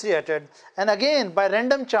dissociated. And again, by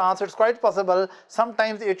random chance, it's quite possible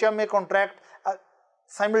sometimes the atrium may contract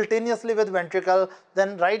simultaneously with ventricle,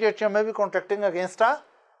 then right atrium may be contracting against a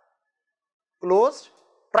closed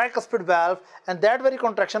tricuspid valve, and that very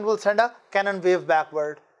contraction will send a cannon wave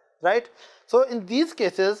backward, right? So in these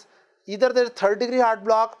cases, either there is third degree heart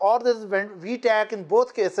block or there is VTach. In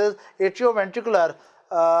both cases, atrioventricular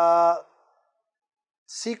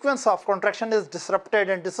sequence of contraction is disrupted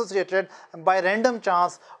and dissociated, and by random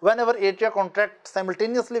chance, whenever atria contract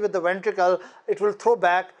simultaneously with the ventricle, it will throw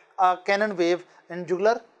back a cannon wave in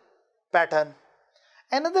jugular pattern.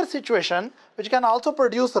 Another situation which can also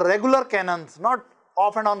produce regular cannons, not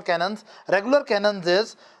off and on cannons, regular cannons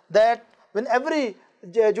is that when every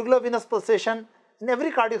jugular venous pulsation, in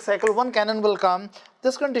every cardiac cycle, one cannon will come.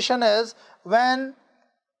 This condition is when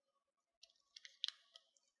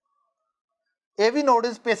AV node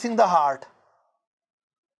is pacing the heart.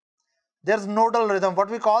 There is nodal rhythm.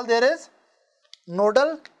 What we call there is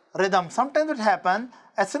nodal rhythm. Sometimes it happens,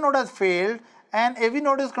 SA node has failed and AV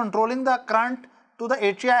node is controlling the current to the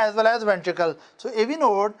atria as well as ventricle. So AV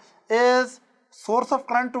node is source of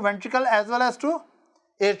current to ventricle as well as to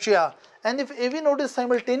atria. And if AV node is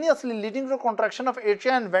simultaneously leading to contraction of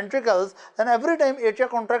atria and ventricles, then every time atria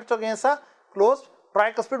contracts against a closed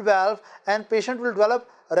tricuspid valve and patient will develop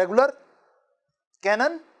regular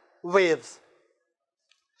cannon waves.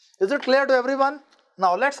 Is it clear to everyone?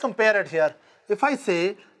 Now let's compare it here. If I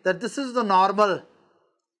say that this is the normal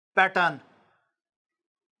pattern,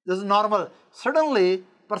 this is normal, suddenly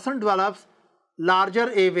person develops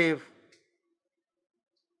larger A wave,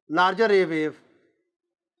 larger A wave.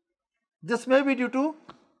 This may be due to,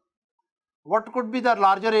 what could be the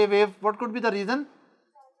larger A wave, what could be the reason?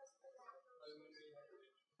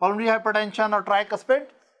 Pulmonary hypertension or tricuspid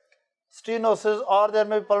stenosis, or there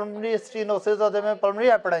may be pulmonary stenosis, or there may be pulmonary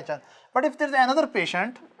hypertension. But if there is another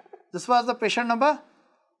patient, this was the patient number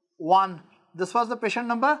 1, this was the patient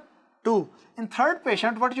number 2. In third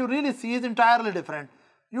patient, what you really see is entirely different.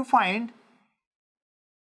 You find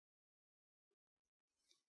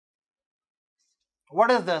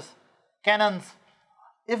what is this? Cannons.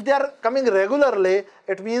 If they are coming regularly,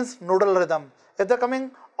 it means nodal rhythm. If they are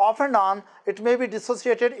coming off and on, it may be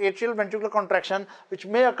dissociated atrial ventricular contraction, which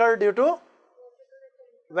may occur due to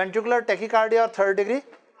ventricular tachycardia or third degree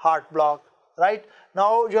heart block, right?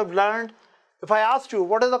 Now you have learned, if I asked you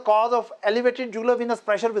what is the cause of elevated jugular venous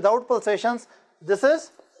pressure without pulsations, this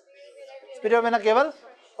is superior vena cava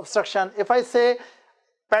obstruction. If I say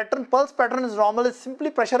pulse pattern is normal, is simply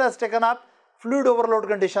pressure has taken up, fluid overload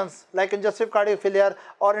conditions like congestive cardiac failure,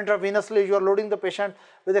 or intravenously you are loading the patient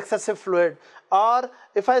with excessive fluid. Or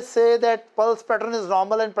if I say that pulse pattern is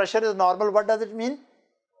normal and pressure is normal, what does it mean?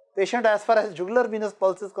 Patient, as far as jugular venous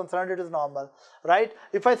pulse is concerned, it is normal, right?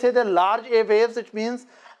 If I say there are large A waves, it means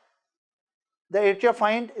the atria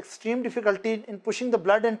find extreme difficulty in pushing the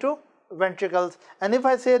blood into ventricles. And if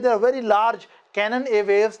I say there are very large cannon A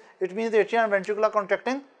waves, it means the atria and ventricle are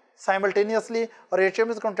contracting simultaneously, or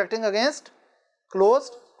atrium is contracting against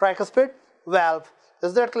closed tricuspid valve.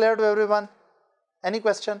 Is that clear to everyone? Any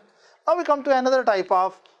question? Now we come to another type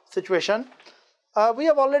of situation. We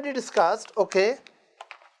have already discussed, okay,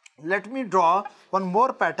 let me draw one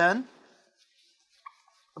more pattern,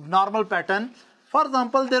 abnormal pattern. For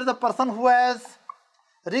example, there is a person who has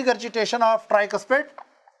regurgitation of tricuspid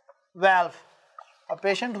valve, a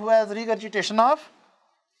patient who has regurgitation of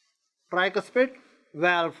tricuspid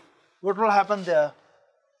valve. What will happen there?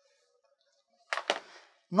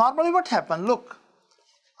 Normally what happens, look,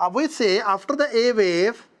 we say after the A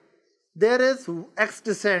wave, there is X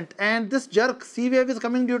descent, and this jerk C wave is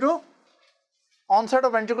coming due to onset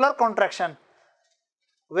of ventricular contraction,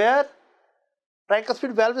 where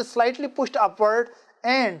tricuspid valve is slightly pushed upward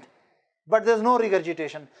but there is no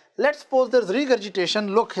regurgitation. Let's suppose there is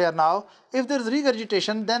regurgitation. Look here now, if there is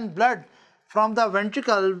regurgitation, then blood from the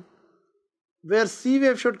ventricle where C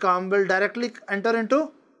wave should come will directly enter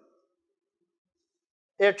into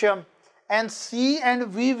atrium, and C and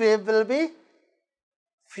V wave will be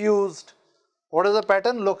fused. What is the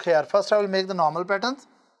pattern? Look here. First I will make the normal patterns.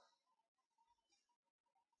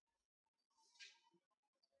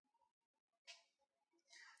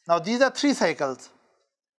 Now these are 3 cycles.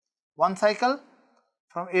 One cycle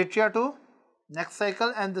from atria to next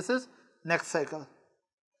cycle, and this is next cycle.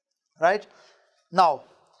 Right? Now,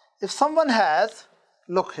 if someone has,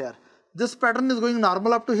 look here, this pattern is going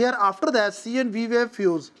normal up to here. After that, C and V wave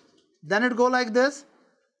fuse. Then it go like this.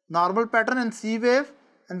 Normal pattern and C wave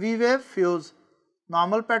and V wave fuse.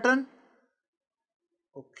 Normal pattern.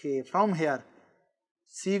 Okay, from here,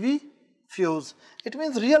 CV fuse. It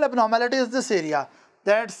means real abnormality is this area,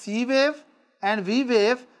 that C wave and V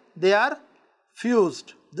wave, they are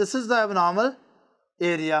fused. This is the abnormal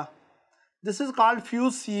area. This is called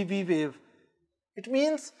fused CV wave. It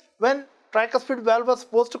means when tricuspid valve was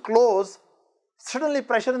supposed to close, suddenly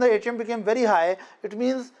pressure in the atrium became very high. It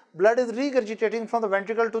means blood is regurgitating from the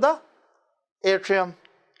ventricle to the atrium.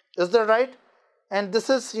 Is that right? And this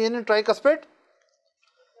is seen in tricuspid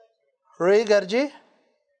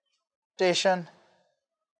regurgitation.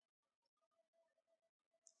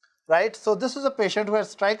 Right? So this is a patient who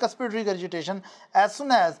has tricuspid regurgitation. As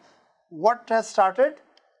soon as what has started?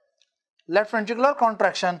 Left ventricular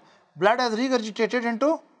contraction. Blood has regurgitated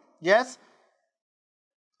into, yes,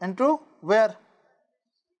 into where?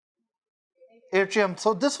 Atrium.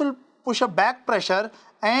 So this will push a back pressure,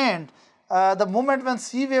 and the moment when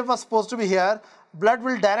C wave was supposed to be here, blood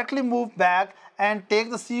will directly move back and take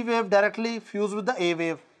the C wave directly fuse with the A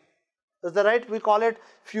wave. Is that right? We call it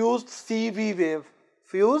fused CV wave.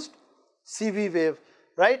 Fused CV wave,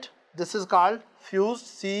 right? This is called fused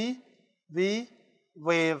CV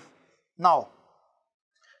wave. Now,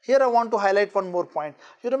 here I want to highlight one more point.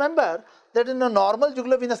 You remember that in a normal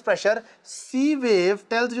jugular venous pressure, C wave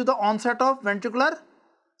tells you the onset of ventricular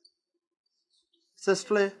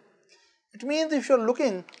systole. It means if you are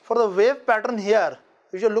looking for the wave pattern here,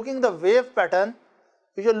 if you are looking the wave pattern,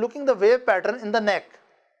 in the neck,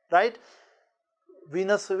 right?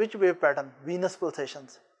 Venous, which wave pattern? Venous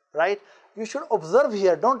pulsations, right? You should observe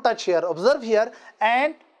here, don't touch here, observe here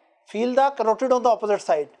and feel the carotid on the opposite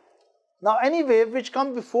side. Now any wave which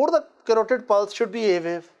comes before the carotid pulse should be A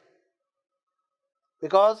wave,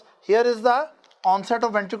 because here is the onset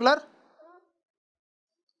of ventricular,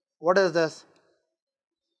 what is this?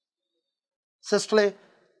 Systole.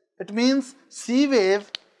 It means C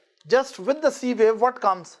wave, just with the C wave what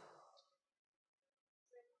comes?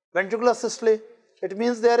 Ventricular systole. It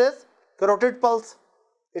means there is carotid pulse.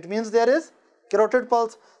 It means there is carotid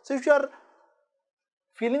pulse. So if you are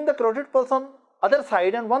feeling the carotid pulse on other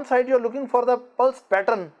side and one side you are looking for the pulse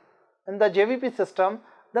pattern in the JVP system,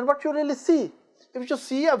 then what you really see? If you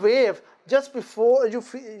see a wave just before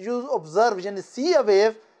you observe and you see a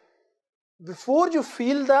wave before you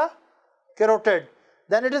feel the carotid,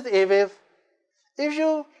 then it is A wave. If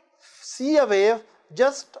you see a wave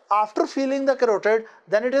just after feeling the carotid,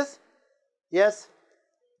 then it is, yes,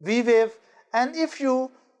 V wave. And if you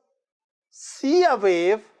see a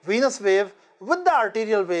wave, venous wave with the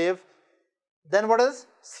arterial wave, then what is?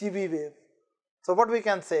 CV wave. So what we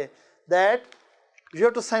can say, that you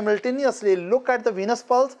have to simultaneously look at the venous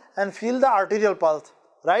pulse and feel the arterial pulse,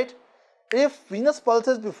 right? If venous pulse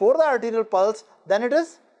is before the arterial pulse, then it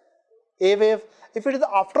is A wave. If it is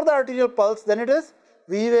after the arterial pulse, then it is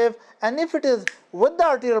V wave. And if it is with the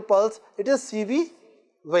arterial pulse, it is CV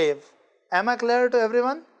wave. Am I clear to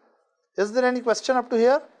everyone? Is there any question up to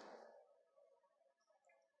here?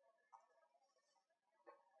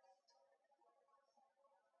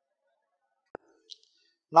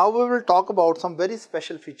 Now we will talk about some very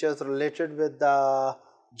special features related with the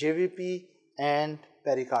JVP and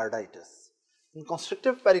pericarditis. In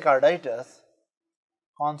constrictive pericarditis,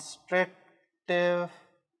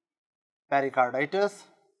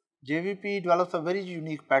 JVP develops a very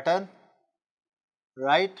unique pattern,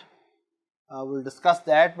 right? We'll discuss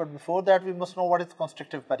that, but before that we must know what is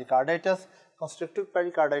constrictive pericarditis. Constrictive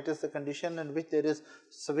pericarditis is a condition in which there is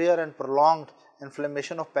severe and prolonged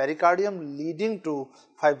inflammation of pericardium leading to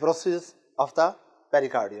fibrosis of the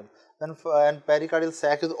pericardium. When pericardial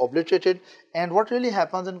sac is obliterated, and what really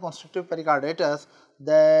happens in constrictive pericarditis,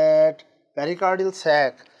 that pericardial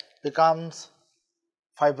sac becomes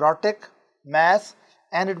fibrotic mass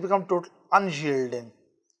and it becomes unyielding.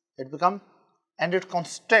 It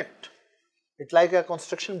constricts. It's like a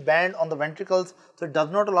constriction band on the ventricles, so it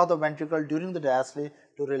does not allow the ventricle during the diastole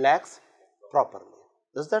to relax properly.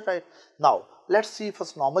 Is that right? Now, let's see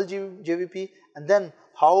first normal JVP and then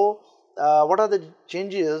what are the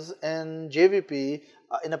changes in JVP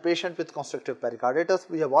in a patient with constrictive pericarditis.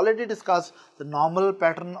 We have already discussed the normal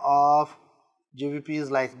pattern of JVP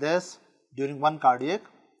is like this during one cardiac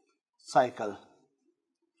cycle.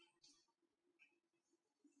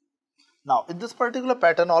 Now, in this particular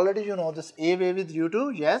pattern, already you know this A wave is due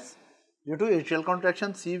to, yes, due to atrial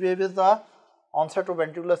contraction. C wave is the onset of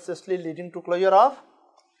ventricular systole leading to closure of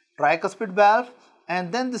tricuspid valve,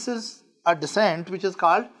 and then this is a descent which is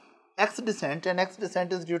called X descent, and X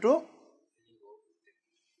descent is due to,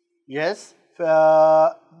 yes,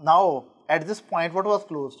 now at this point what was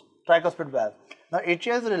closed? Tricuspid valve. Now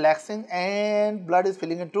atria is relaxing and blood is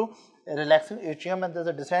filling into a relaxing atrium, and there is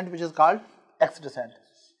a descent which is called X descent.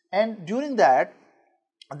 And during that,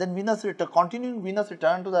 then continuing venous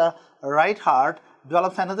return to the right heart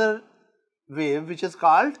develops another wave which is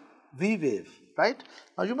called V wave, right?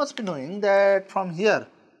 Now you must be knowing that from here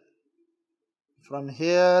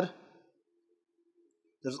there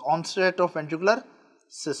is onset of ventricular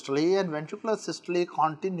systole, and ventricular systole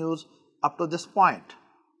continues up to this point.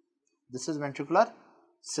 This is ventricular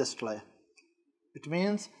systole. It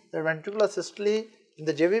means the ventricular systole in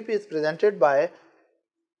the JVP is presented by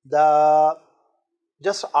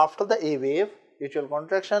just after the A wave, atrial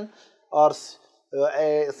contraction, or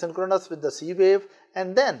synchronous with the C wave,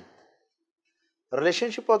 and then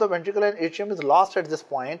relationship of the ventricle and atrium is lost at this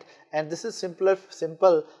point, and this is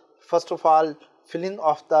simple. First of all, filling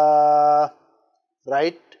of the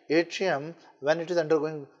right atrium when it is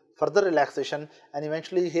undergoing further relaxation, and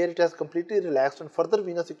eventually here it has completely relaxed and further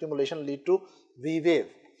venous accumulation lead to V wave.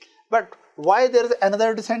 But why there is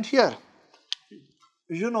another descent here?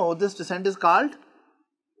 You know this descent is called,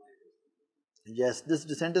 yes, this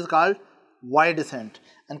descent is called Y descent,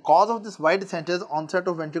 and cause of this Y descent is onset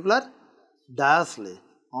of ventricular diastole.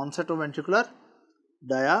 Onset of ventricular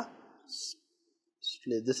diastole.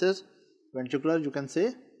 This is ventricular, you can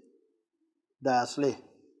say, diastole.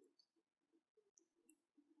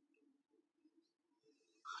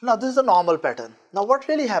 Now this is a normal pattern. Now what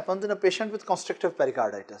really happens in a patient with constrictive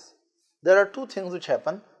pericarditis? There are two things which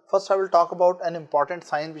happen. First, I will talk about an important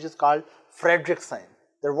sign which is called Frederick sign.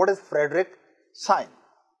 Then what is Frederick sign?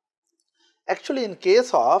 Actually, in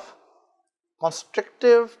case of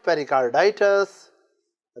constrictive pericarditis,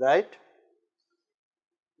 right,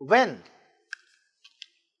 when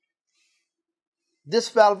this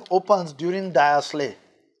valve opens during diastole,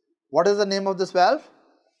 what is the name of this valve?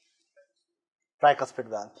 Tricuspid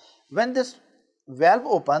valve. When this valve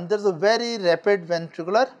opens, there is a very rapid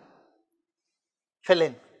ventricular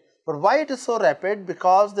filling. But why it is so rapid?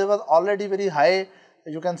 Because there was already very high,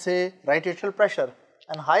 you can say, right atrial pressure,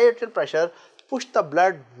 and high atrial pressure pushed the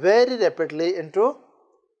blood very rapidly into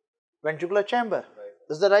ventricular chamber.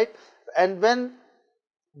 Is that right? And when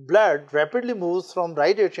blood rapidly moves from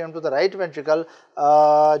right atrium to the right ventricle,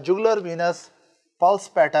 jugular venous pulse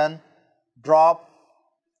pattern drop.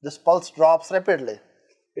 This pulse drops rapidly.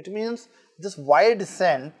 It means this Y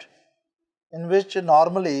descent, in which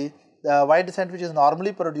normally the Y descent which is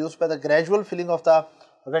normally produced by the gradual filling of the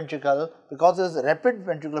ventricle, because there is rapid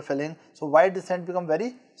ventricular filling, so Y descent becomes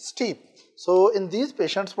very steep. So in these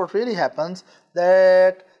patients what really happens,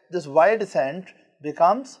 that this Y descent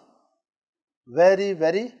becomes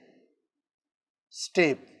very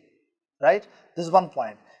steep, right? This is one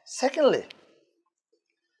point. Secondly,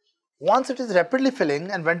 once it is rapidly filling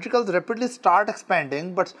and ventricles rapidly start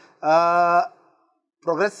expanding, but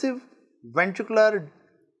progressive ventricular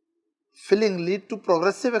filling lead to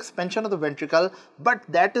progressive expansion of the ventricle, but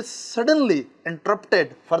that is suddenly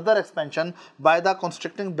interrupted further expansion by the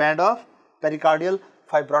constricting band of pericardial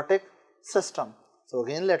fibrotic system. So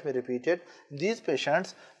again let me repeat it. In these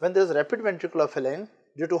patients, when there is rapid ventricular filling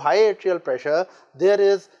due to high atrial pressure, there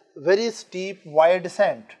is very steep Y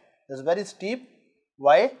descent. There is very steep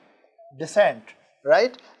Y descent,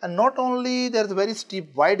 right? And not only there is very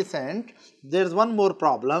steep Y descent, there is one more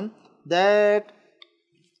problem, that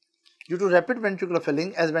due to rapid ventricular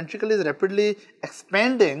filling, as ventricle is rapidly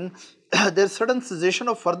expanding, there is sudden cessation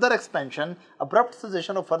of further expansion, abrupt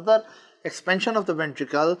cessation of further expansion of the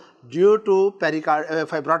ventricle due to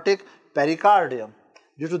fibrotic pericardium.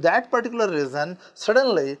 Due to that particular reason,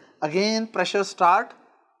 suddenly again pressure start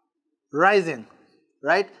rising,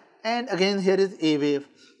 right? And again here is A wave.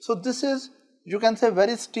 So this is, you can say,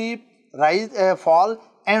 very steep rise, fall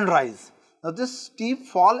and rise. Now this steep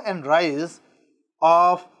fall and rise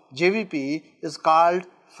of JVP is called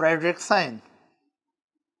Frederick sign.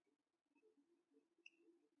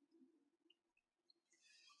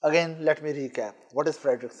 Again, let me recap. What is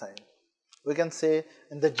Frederick sign? We can say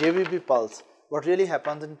in the JVP pulse, what really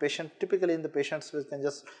happens in patient, typically in the patients with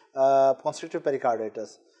constrictive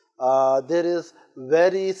pericarditis, there is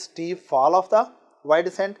very steep fall of the Y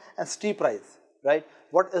descent and steep rise, right?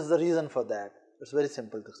 What is the reason for that? It's very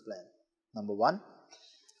simple to explain. Number one,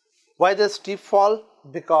 why the steep fall?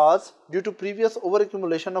 Because due to previous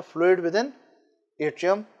overaccumulation of fluid within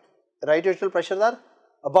atrium, right atrial pressures are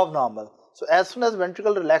above normal. So as soon as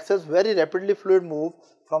ventricle relaxes, very rapidly fluid move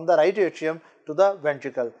from the right atrium to the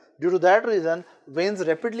ventricle. Due to that reason, veins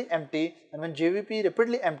rapidly empty, and when JVP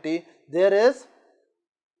rapidly empty, there is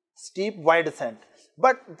steep Y descent.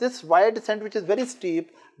 But this Y descent, which is very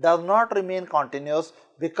steep, does not remain continuous,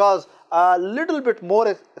 because a little bit more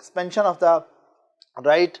expansion of the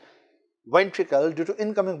right ventricle due to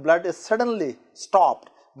incoming blood is suddenly stopped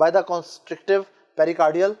by the constrictive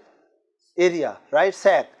pericardial area, right,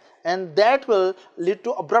 sac, and that will lead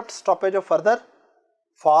to abrupt stoppage of further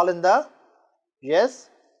fall in the,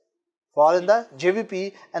 fall in the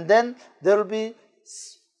JVP, and then there will be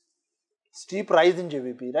steep rise in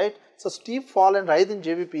JVP, right. So steep fall and rise in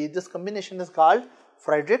JVP, this combination is called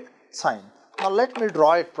Frederick sign. Now let me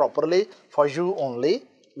draw it properly for you only.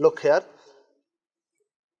 Look here.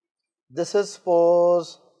 This is,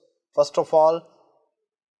 suppose, first of all,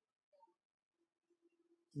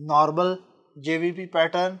 normal JVP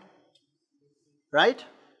pattern, right?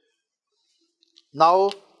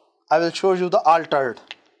 Now I will show you the altered,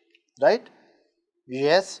 right?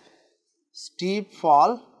 Yes, steep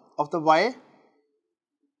fall of the Y,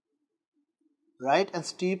 right, and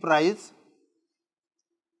steep rise,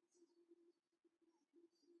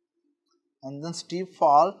 and then steep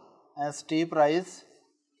fall and steep rise,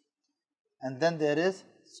 and then there is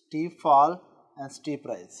steep fall and steep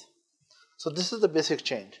rise. So this is the basic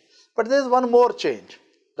change. But there is one more change,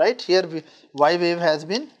 right? Here Y wave has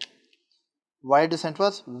been, Y descent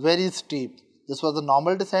was very steep. This was the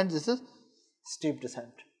normal descent, this is steep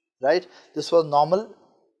descent, right? This was normal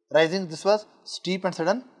rising, this was steep and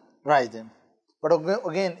sudden rising. But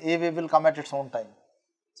again, A wave will come at its own time.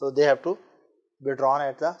 So they have to be drawn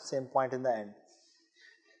at the same point in the end.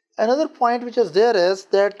 Another point which is there is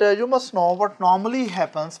that you must know what normally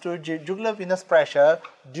happens to jugular venous pressure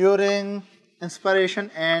during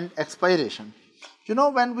inspiration and expiration. You know,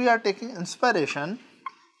 when we are taking inspiration,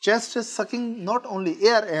 chest is sucking not only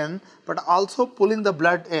air in but also pulling the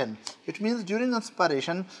blood in. It means during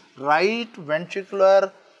inspiration, right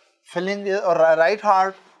ventricular filling or right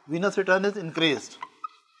heart venous return is increased.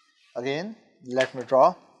 Again, let me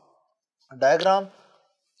draw a diagram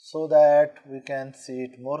so that we can see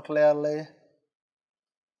it more clearly.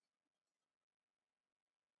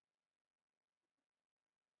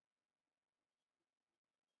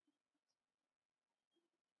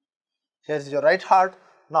 Here is your right heart.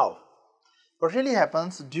 Now, what really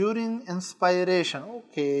happens during inspiration?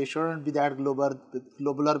 Okay, shouldn't be that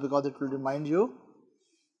globular because it will remind you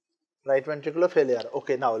right ventricular failure.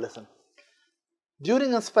 Okay, now listen.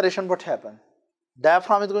 During inspiration, what happened?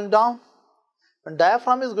 Diaphragm is going down. When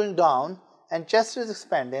diaphragm is going down and chest is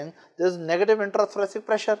expanding, there is negative intrathoracic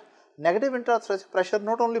pressure. Negative intrathoracic pressure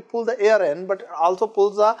not only pulls the air in but also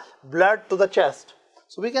pulls the blood to the chest.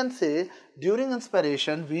 So we can say during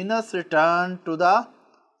inspiration, venous return to the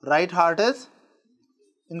right heart is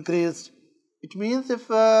increased. It means if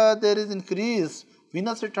there is increased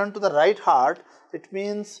venous return to the right heart, it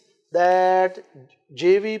means that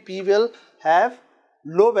JVP will have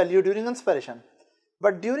low value during inspiration.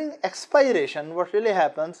 But during expiration, what really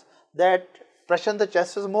happens, that pressure in the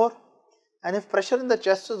chest is more, and if pressure in the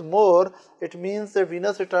chest is more, it means the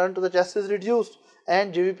venous return to the chest is reduced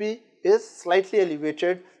and JVP is slightly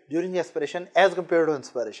elevated during expiration as compared to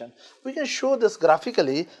inspiration. We can show this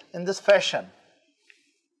graphically in this fashion.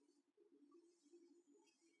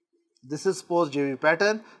 This is suppose JVP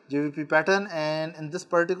pattern, and in this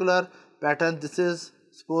particular pattern, this is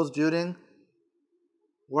suppose during,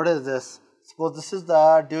 what is this? Suppose this is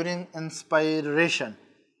the during inspiration,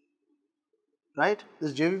 right?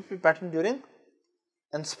 This JVP pattern during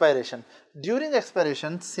inspiration. During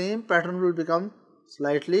expiration, same pattern will become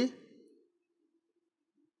slightly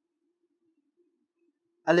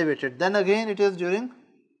elevated. Then again it is during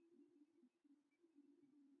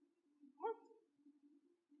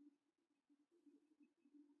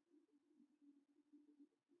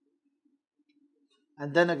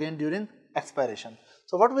and then again during expiration.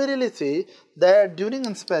 So what we really see that during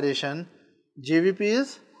inspiration, JVP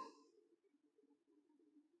is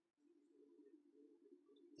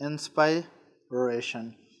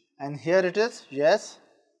inspiration, and here it is, yes,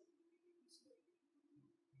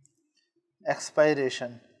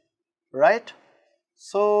 expiration, right?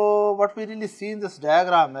 So what we really see in this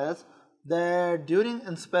diagram is that during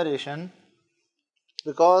inspiration,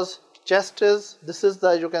 because chest is, this is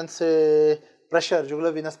the, you can say, pressure,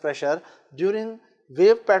 jugular venous pressure, during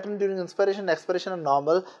wave pattern during inspiration, expiration are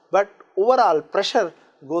normal, but overall pressure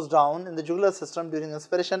goes down in the jugular system during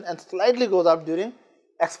inspiration and slightly goes up during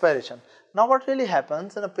expiration. Now what really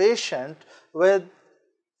happens in a patient with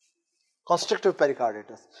constrictive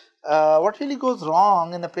pericarditis? What really goes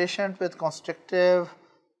wrong in a patient with constrictive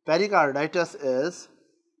pericarditis is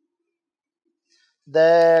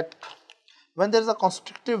that when there is a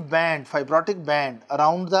constrictive band, fibrotic band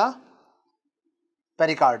around the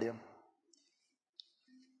pericardium,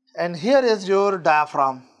 and here is your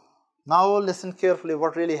diaphragm. Now listen carefully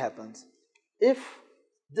what really happens. If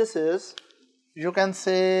this is, you can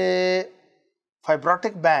say,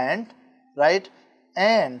 fibrotic band, right,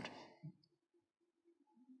 and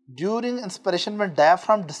during inspiration when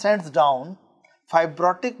diaphragm descends down,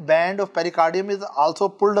 fibrotic band of pericardium is also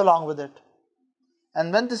pulled along with it,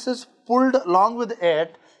 and when this is pulled along with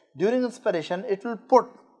it during inspiration, it will put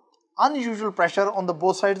unusual pressure on the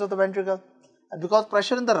both sides of the ventricle, and because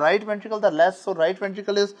pressure in the right ventricle the less, so right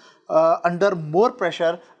ventricle is under more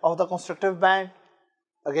pressure of the constrictive band.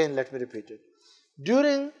 Again let me repeat it.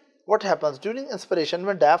 During, what happens during inspiration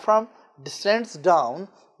when diaphragm descends down,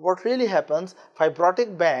 what really happens,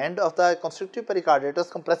 fibrotic band of the constrictive pericarditis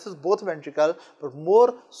compresses both ventricle, but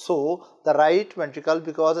more so the right ventricle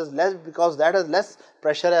because that has less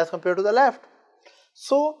pressure as compared to the left.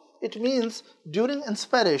 So it means during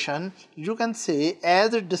inspiration, you can say,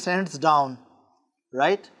 as it descends down,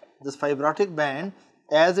 right, this fibrotic band,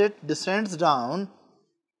 as it descends down,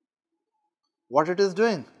 what it is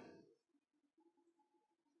doing,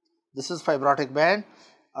 this is fibrotic band,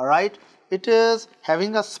 alright, it is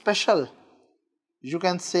having a special, you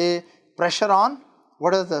can say, pressure on,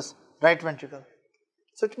 what is this, right ventricle.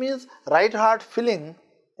 So it means right heart filling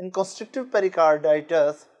in constrictive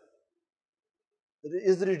pericarditis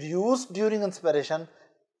is reduced during inspiration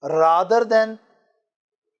rather than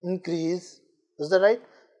increase. Is that right?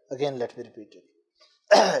 Again let me repeat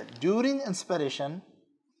it. During inspiration,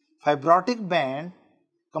 fibrotic band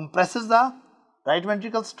compresses the right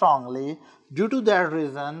ventricle strongly. Due to that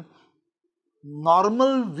reason,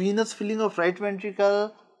 normal venous filling of right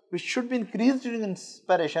ventricle, which should be increased during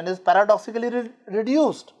inspiration, is paradoxically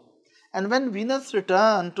reduced. And when venous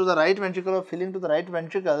return to the right ventricle or filling to the right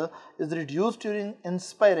ventricle is reduced during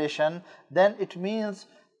inspiration, then it means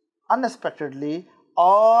unexpectedly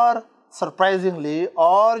or surprisingly,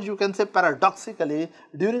 or you can say paradoxically,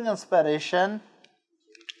 during inspiration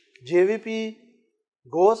JVP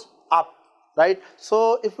goes up, right.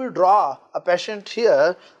 So if we draw a patient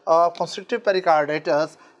here of constrictive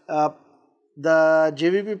pericarditis, the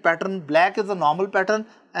JVP pattern, black is the normal pattern,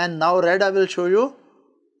 and now red I will show you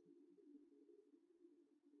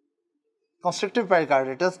constrictive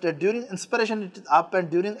pericarditis, that during inspiration it is up and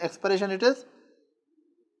during expiration it is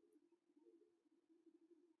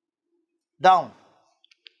down.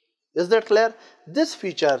 Is that clear? This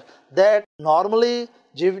feature, that normally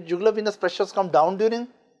jugular venous pressures come down during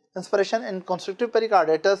inspiration, in constrictive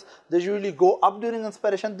pericarditis they usually go up during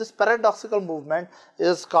inspiration. This paradoxical movement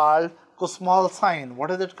is called kussmaul sign. What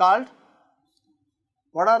is it called?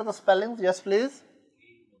 What are the spellings? Yes please.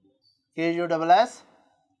 Kuss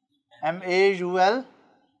Maul,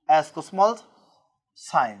 kussmaul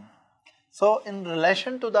sign. So in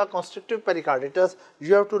relation to the constrictive pericarditis,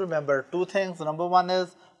 you have to remember two things. Number one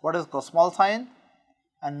is what is kussmaul sign,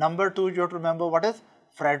 and number two you have to remember what is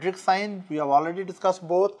Frederick sign. We have already discussed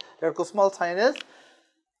both. That kussmaul sign is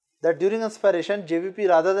that during inspiration JVP,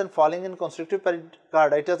 rather than falling in constrictive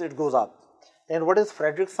pericarditis, it goes up. And what is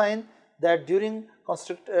Frederick sign? That during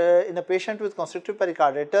in a patient with constrictive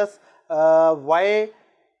pericarditis, Y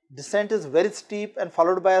descent is very steep and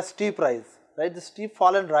followed by a steep rise, right. The steep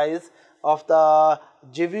fall and rise of the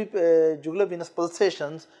jugular venous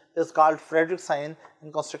pulsations is called Frederick sign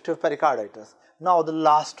in constrictive pericarditis. Now the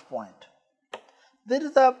last point. There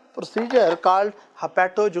is a procedure called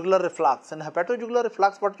hepatojugular reflux. In hepatojugular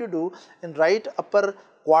reflux, what you do in right upper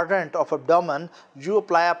quadrant of abdomen, you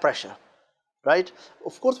apply a pressure, right?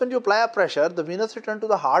 Of course, when you apply a pressure, the venous return to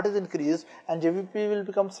the heart is increased and JVP will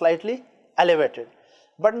become slightly elevated.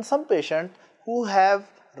 But in some patients who have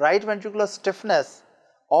right ventricular stiffness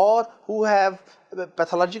or who have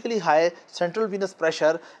pathologically high central venous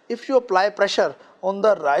pressure, if you apply pressure on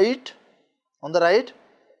the right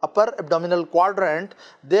upper abdominal quadrant,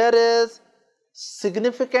 there is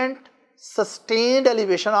significant sustained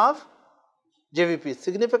elevation of JVP.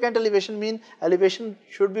 Significant elevation means elevation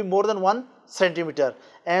should be more than 1 centimeter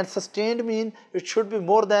and sustained mean it should be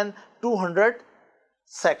more than 200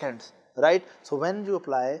 seconds, right? So when you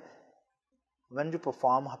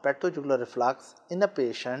perform hepatojugular reflux in a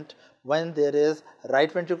patient when there is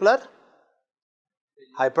right ventricular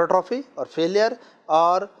hypertrophy or failure,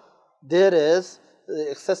 or there is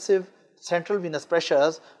excessive central venous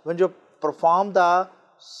pressures, when you perform the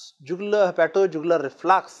hepatojugular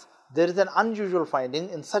reflux, there is an unusual finding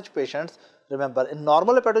in such patients. Remember, in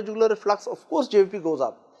normal hepatojugular reflux, of course JVP goes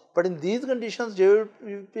up, but in these conditions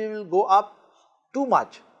JVP will go up too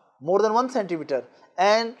much, more than 1 centimeter,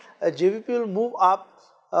 and JVP will move up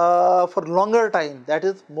for longer time, that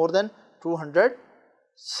is more than 200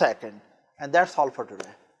 seconds. And that's all for today.